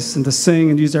do this and to sing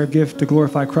and use our gift to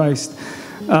glorify Christ.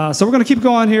 So we're going to keep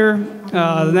going here.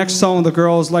 The next song the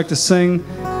girls like to sing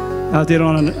did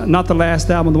on not the last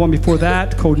album, the one before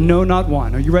that, called No Not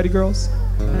One. Are you ready, girls?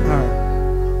 All right.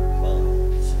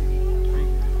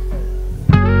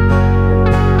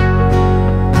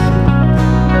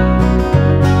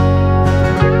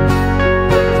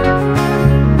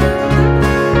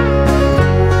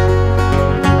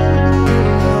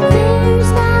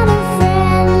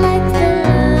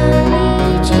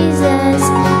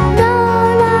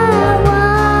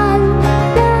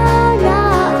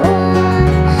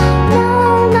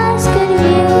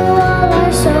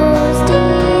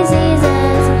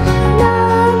 Diseases.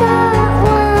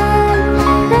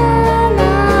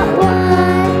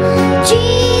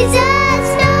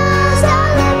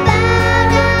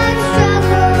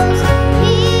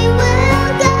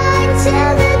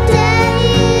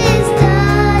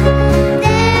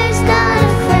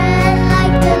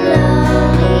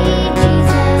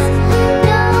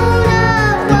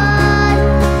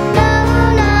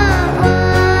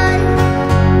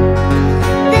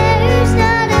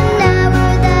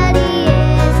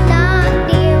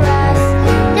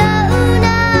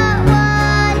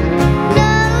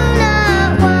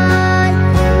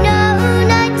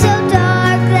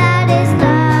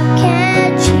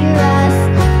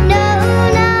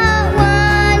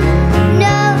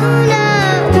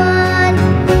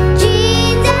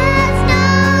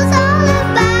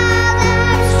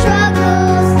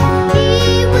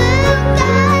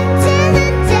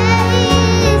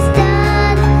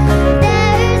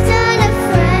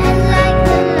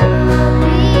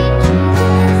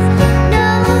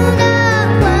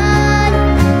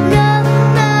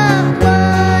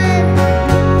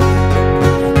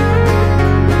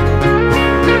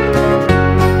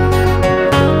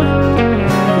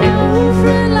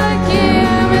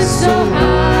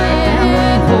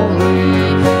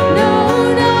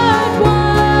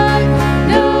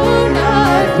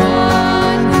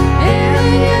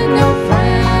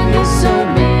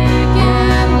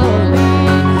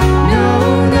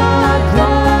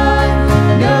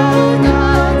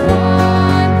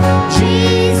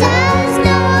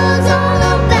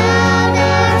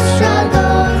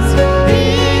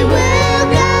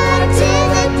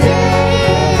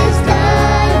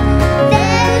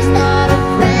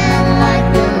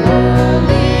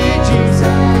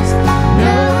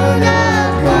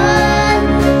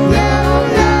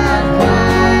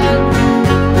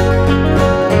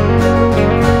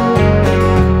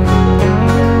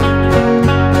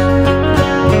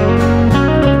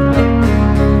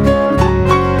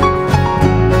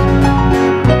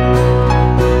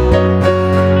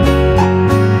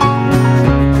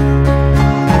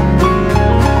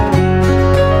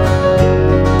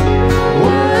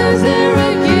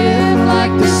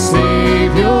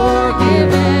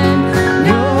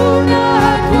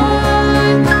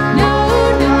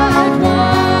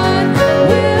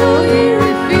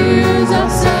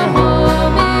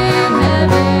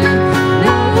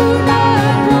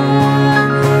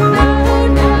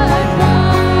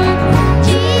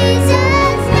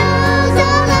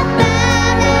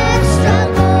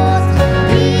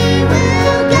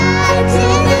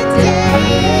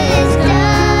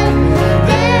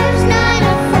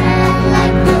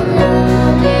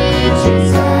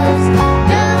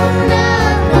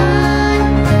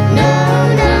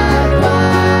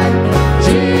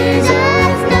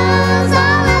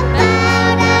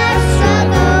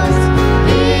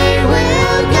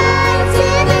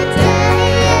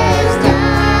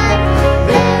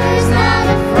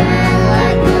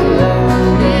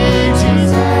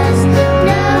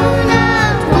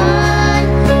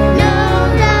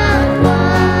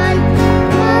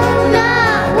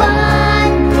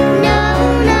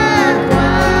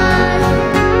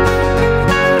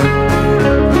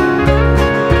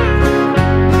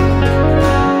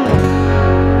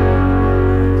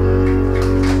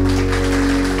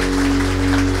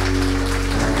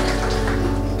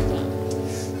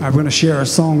 I'm going to share a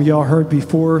song y'all heard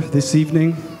before this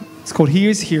evening. It's called He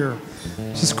Is Here.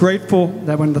 Just grateful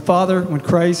that when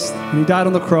Christ, when He died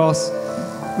on the cross,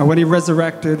 or when He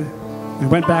resurrected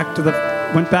and went back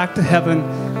to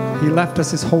heaven, He left us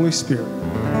His Holy Spirit.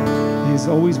 He is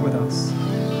always with us.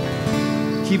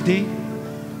 Keep D.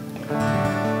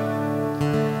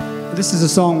 This is a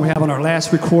song we have on our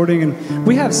last recording, and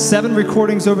we have 7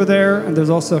 recordings over there, and there's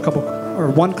also a couple, or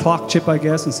 1 clock chip, I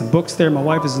guess, and some books there. My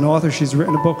wife is an author. She's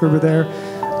written a book over there,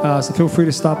 so feel free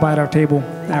to stop by at our table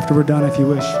after we're done if you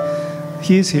wish.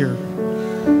 He is here.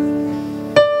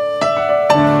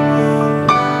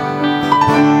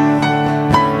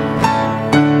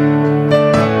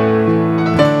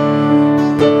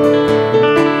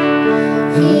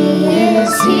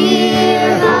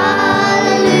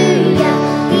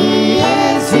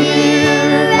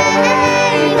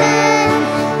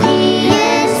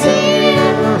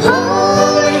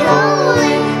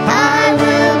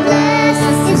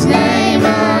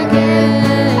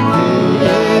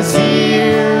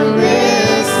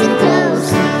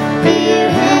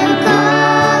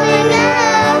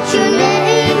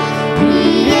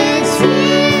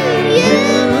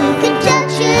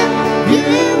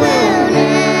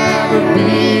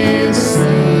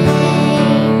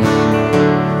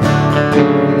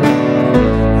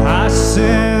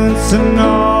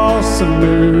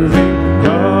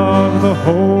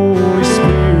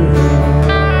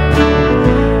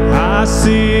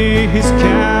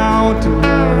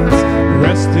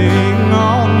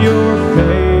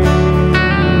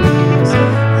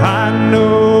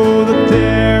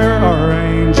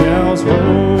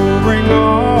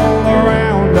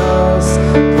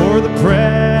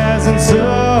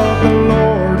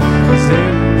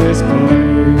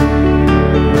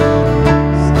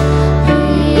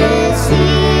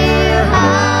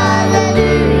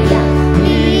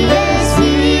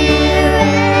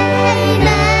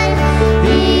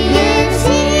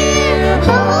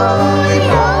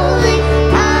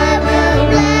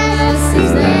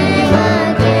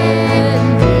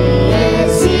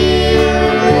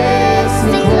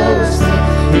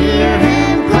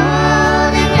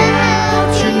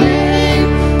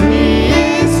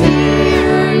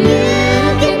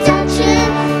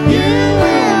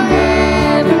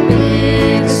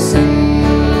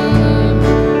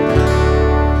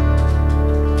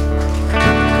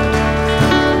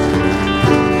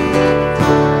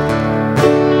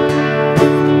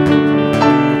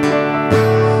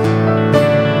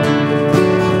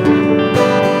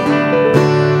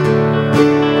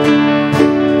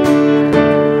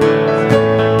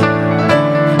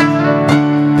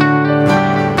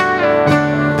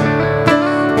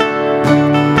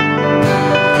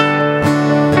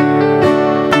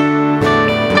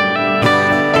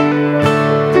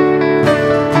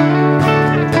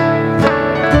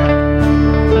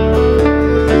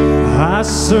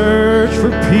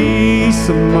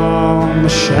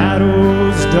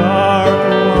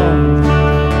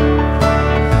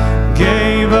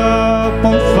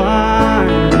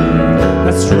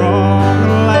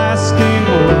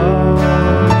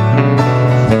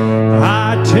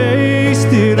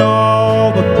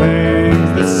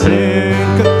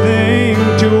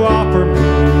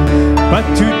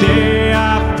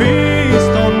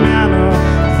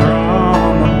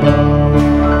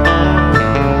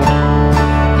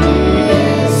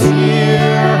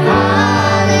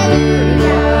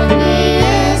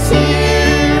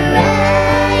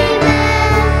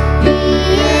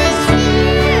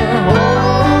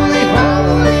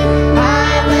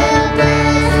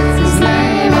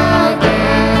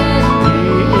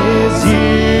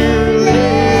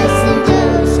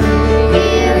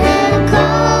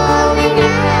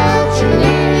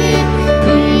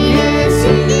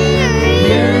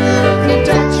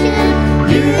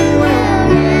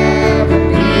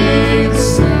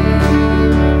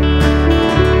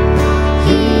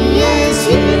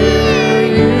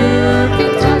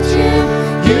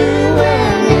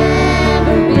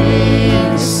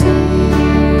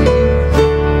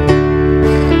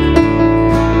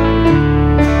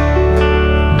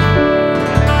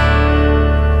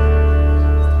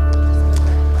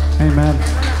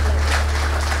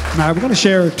 We're going to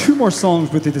share 2 more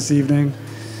songs with you this evening.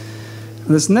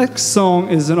 This next song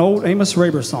is an old Amos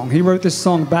Raber song. He wrote this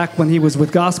song back when he was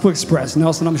with Gospel Express.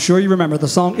 Nelson, I'm sure you remember the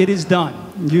song, It Is Done.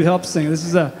 You helped sing. This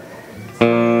is a...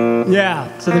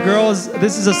 Yeah, so the girls,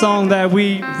 this is a song that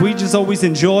we just always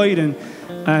enjoyed, and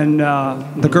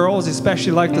the girls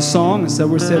especially like the song. And so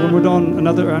we said when we're doing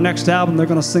our next album, they're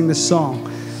going to sing this song.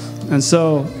 And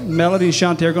so Melody and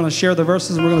Shantae are going to share the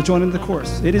verses, and we're going to join in the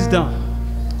chorus. It is done.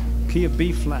 Key of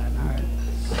B flat. All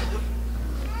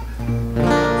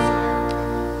right.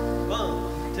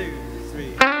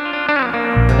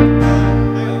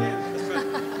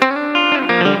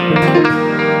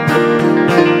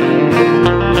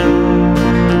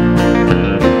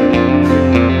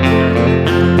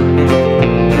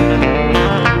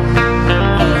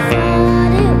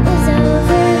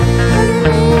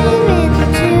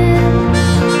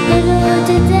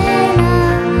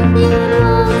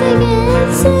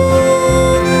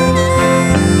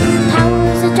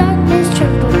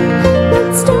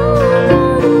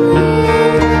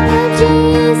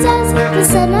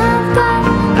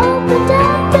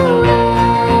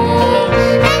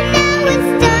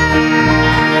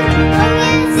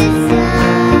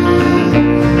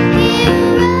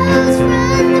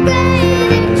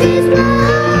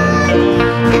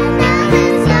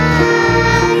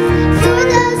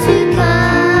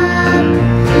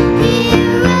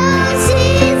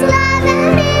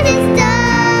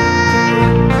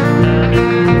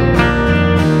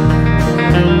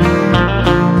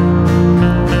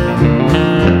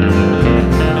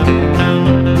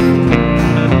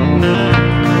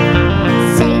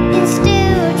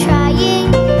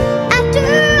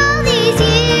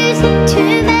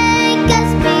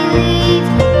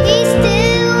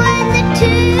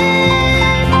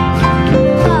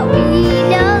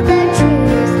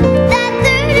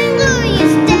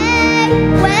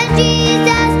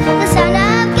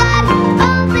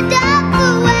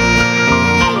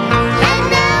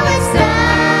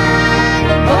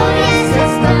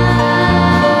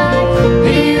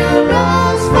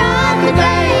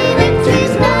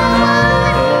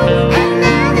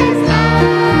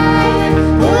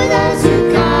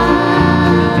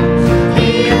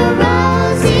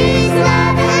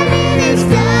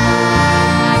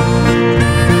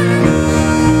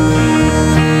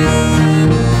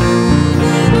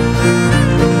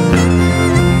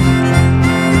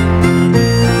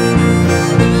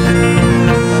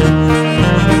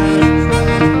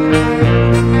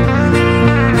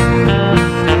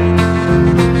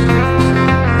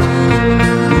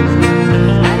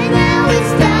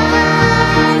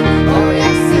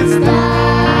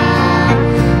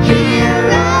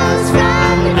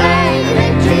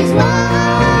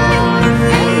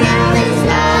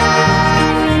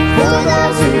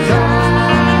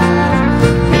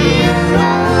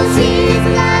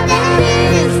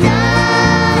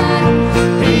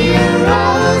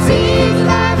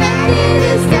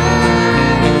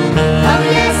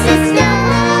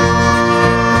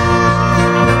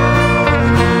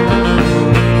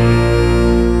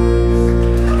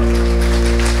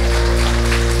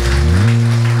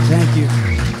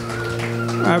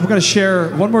 going to share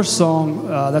one more song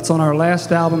that's on our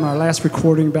last album, our last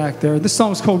recording back there. This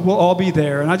song is called We'll All Be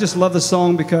There. And I just love the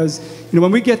song because,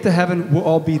 when we get to heaven, we'll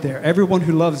all be there. Everyone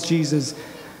who loves Jesus,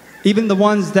 even the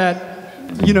ones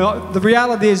that, the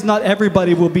reality is not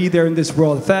everybody will be there in this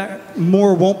world. In fact,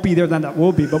 more won't be there than that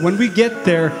will be. But when we get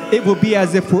there, it will be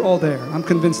as if we're all there. I'm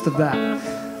convinced of that.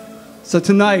 So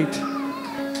tonight,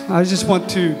 I just want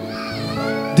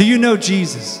to, do you know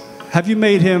Jesus? Have you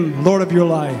made him Lord of your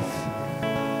life?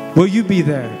 Will you be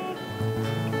there?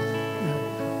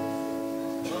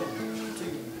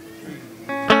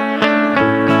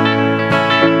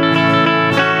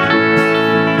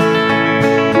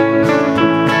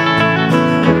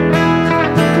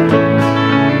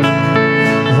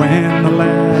 When the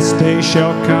last day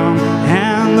shall come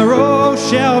and the road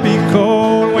shall be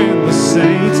cold, when the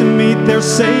saints meet their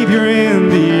Savior in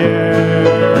the air,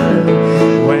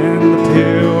 when the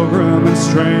pilgrim and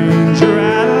stranger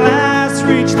at last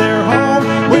reach their home,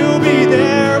 we'll be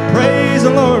there. Praise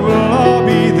the Lord, we'll all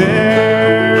be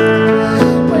there.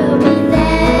 We'll be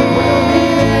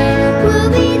there. We'll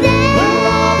be there. We'll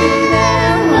all be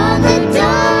there on the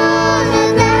dawn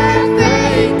of that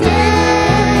great day.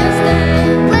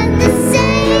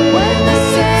 When the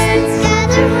saints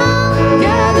gather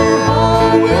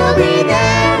home, we'll be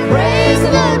there. Praise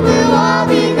the Lord, we'll all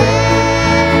be there.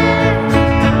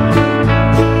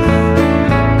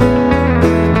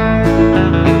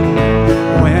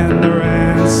 When the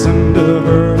ransomed of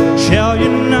earth shall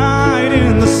unite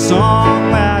in the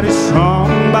song that is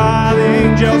sung by the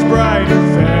angels bright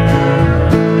and fair,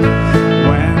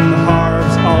 when the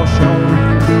harps all shall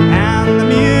ring and the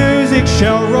music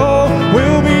shall roll,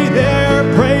 we'll be there.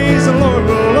 Praise the Lord,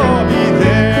 we'll all be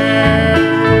there.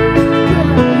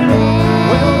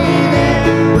 We'll be there.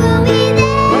 We'll be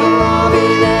there. We'll all be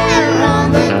there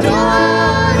On the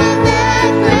dawn of that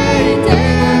great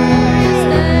day.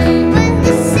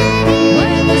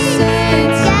 When the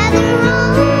saints gather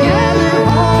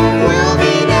home, we'll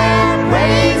be there.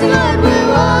 Praise the Lord,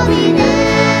 we'll all be there.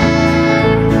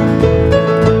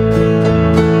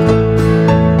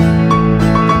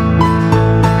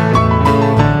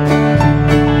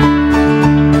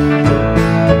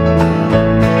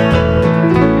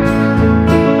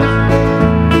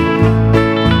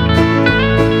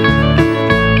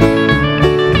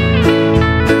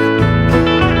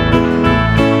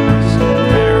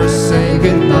 There, say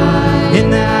goodbye in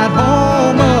that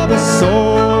home of the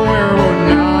soul where we'll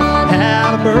not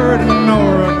have a burden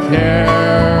or a care.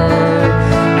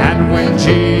 And when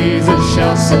Jesus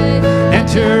shall say,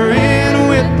 enter in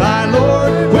with thy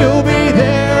Lord, we'll be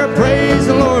there. Praise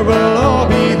the Lord, we'll all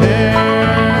be there.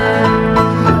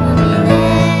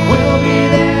 We'll be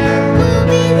there. We'll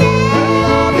be there. We'll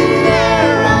all be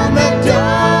there on the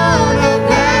dawn of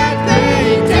that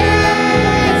great day.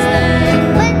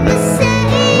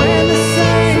 When the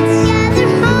saints gather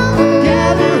home,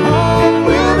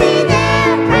 we'll be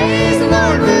there. praise the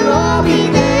Lord, we'll all be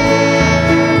there.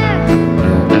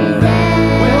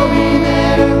 We'll be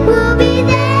there. We'll be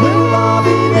there. We'll all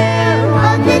be there.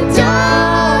 On the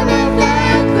dawn of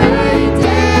that great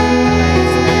day.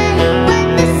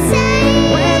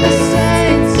 When the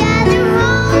saints gather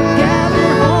home,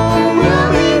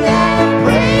 We'll be there.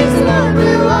 praise the Lord,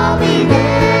 we'll all be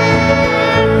there.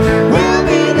 We'll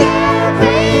be there.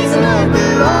 Praise the Lord,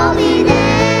 we'll all be there.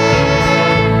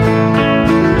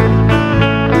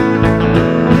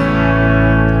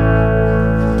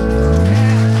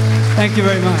 Thank you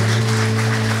very much.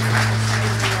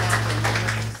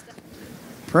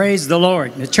 Praise the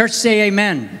Lord. The church say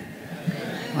amen.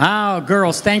 Wow,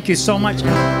 girls, thank you so much.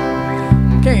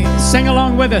 Okay, sing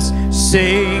along with us.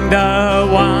 Sing the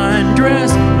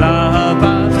wondrous love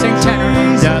of St.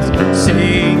 tenor. Just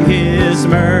sing his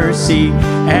mercy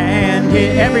and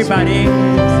everybody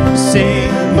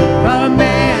sing a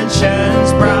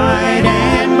mansion's bright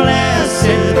and blessed.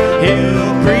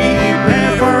 He'll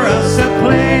prepare for us a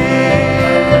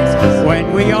place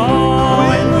when we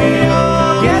all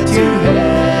get to heaven.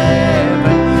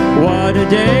 What a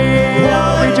day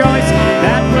of rejoicing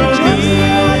that will be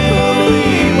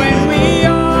when we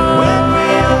all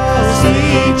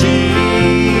see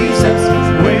Jesus.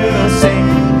 We'll sing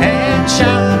and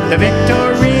shout the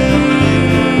victory.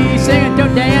 Sing it till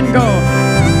Dan go.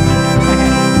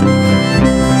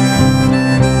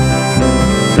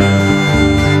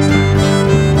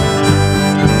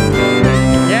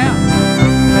 Yeah.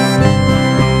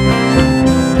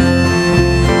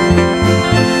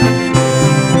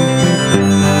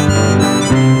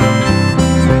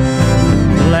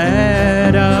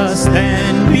 Let us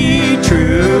then be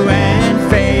true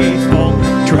and faithful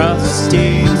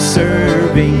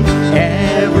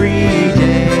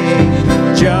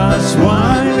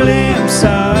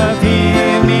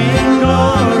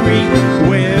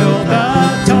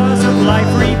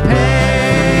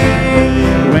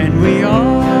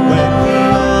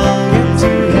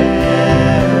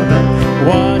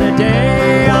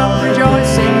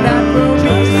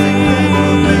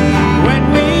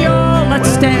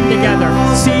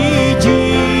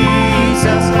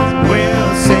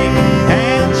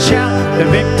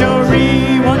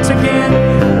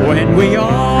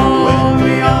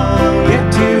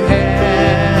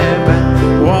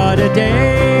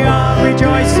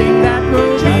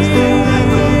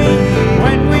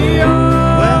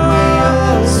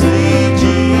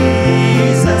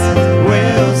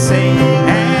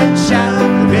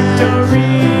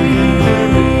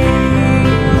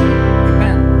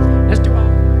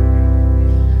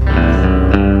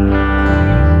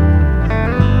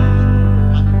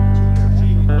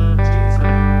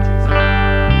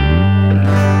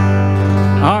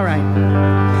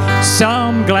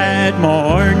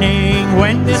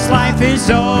life is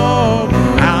over,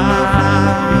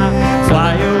 I'll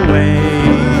fly away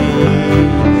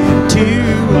to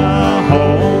a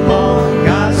home on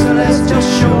God's celestial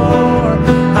shore.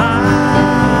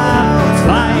 I'll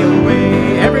fly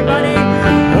away. Everybody,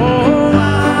 oh,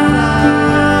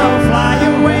 I'll fly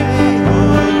away.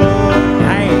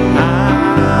 Hey,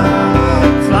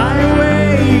 I'll fly away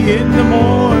in the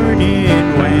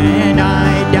morning when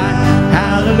I die.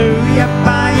 Hallelujah,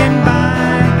 by and by,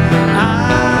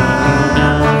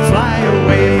 I'll fly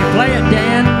away. Play it,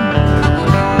 Dan.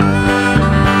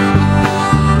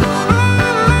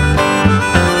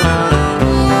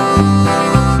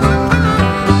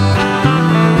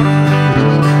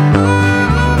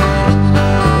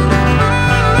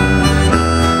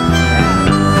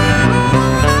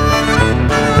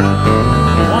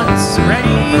 Once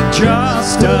ready,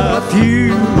 just a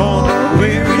few more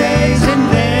weary days and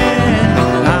then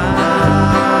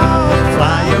I'll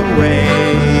fly away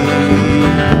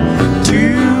to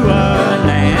a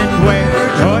land where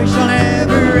joy shall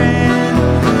never end.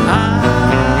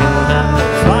 I'll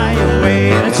fly away.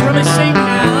 Let's really sing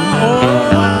now. Oh,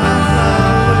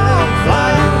 I'll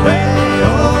fly away.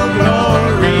 Oh,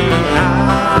 glory.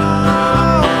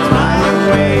 I'll fly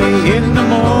away in the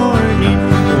morning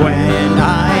when I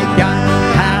die.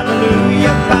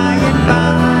 Hallelujah, by and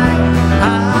by,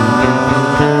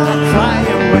 I'll fly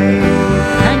away.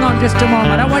 Hang on just a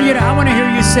moment. I want to hear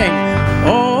you sing.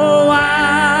 Oh,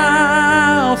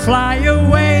 I'll fly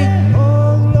away.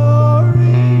 Oh,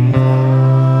 glory,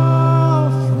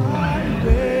 I'll fly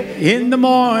away in the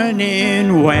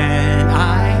morning when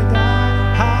I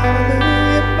die.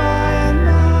 Hallelujah, by and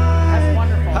by. That's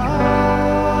wonderful.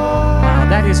 Wow,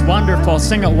 that is wonderful.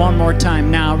 Sing it one more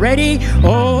time now. Ready?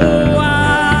 Oh,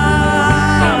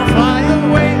 I'll fly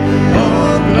away.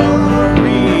 Oh,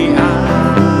 glory,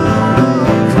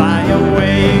 I'll fly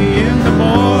away in the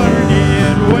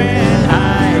morning when I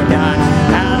die.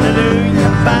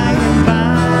 Hallelujah, by and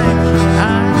by,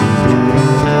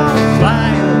 I'll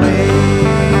fly away.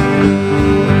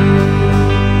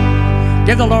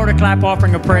 Give the Lord a clap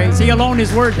offering of praise. He alone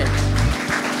is worthy.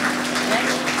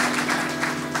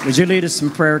 Would you lead us in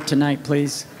prayer tonight,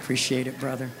 please? Appreciate it,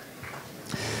 brother.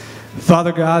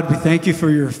 Father God, we thank you for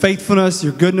your faithfulness,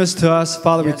 your goodness to us.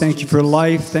 Father, we thank you for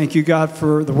life. Thank you, God,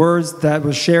 for the words that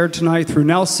was shared tonight through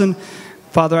Nelson.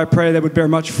 Father, I pray that would bear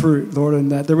much fruit, Lord,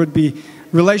 and that there would be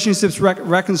relationships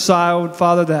reconciled,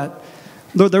 Father, that,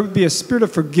 Lord, there would be a spirit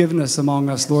of forgiveness among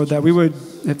us, Lord, that we would,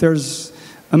 if there's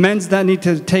amends that need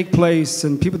to take place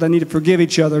and people that need to forgive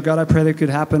each other, God, I pray that could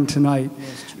happen tonight.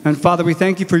 And Father, we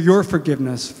thank you for your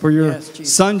forgiveness, for your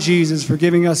Son Jesus, for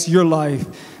giving us your life,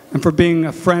 and for being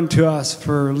a friend to us,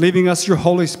 for leaving us your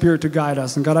Holy Spirit to guide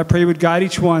us. And God, I pray you would guide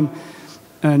each one.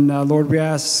 And Lord, we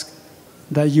ask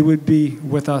that you would be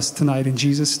with us tonight. In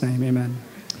Jesus' name, amen.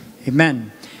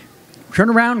 Amen. Turn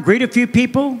around, greet a few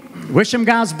people, wish them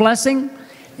God's blessing,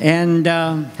 and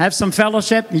have some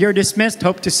fellowship. You're dismissed.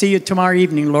 Hope to see you tomorrow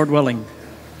evening, Lord willing.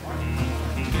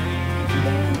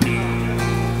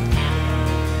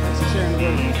 Thanks for sharing the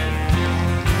word.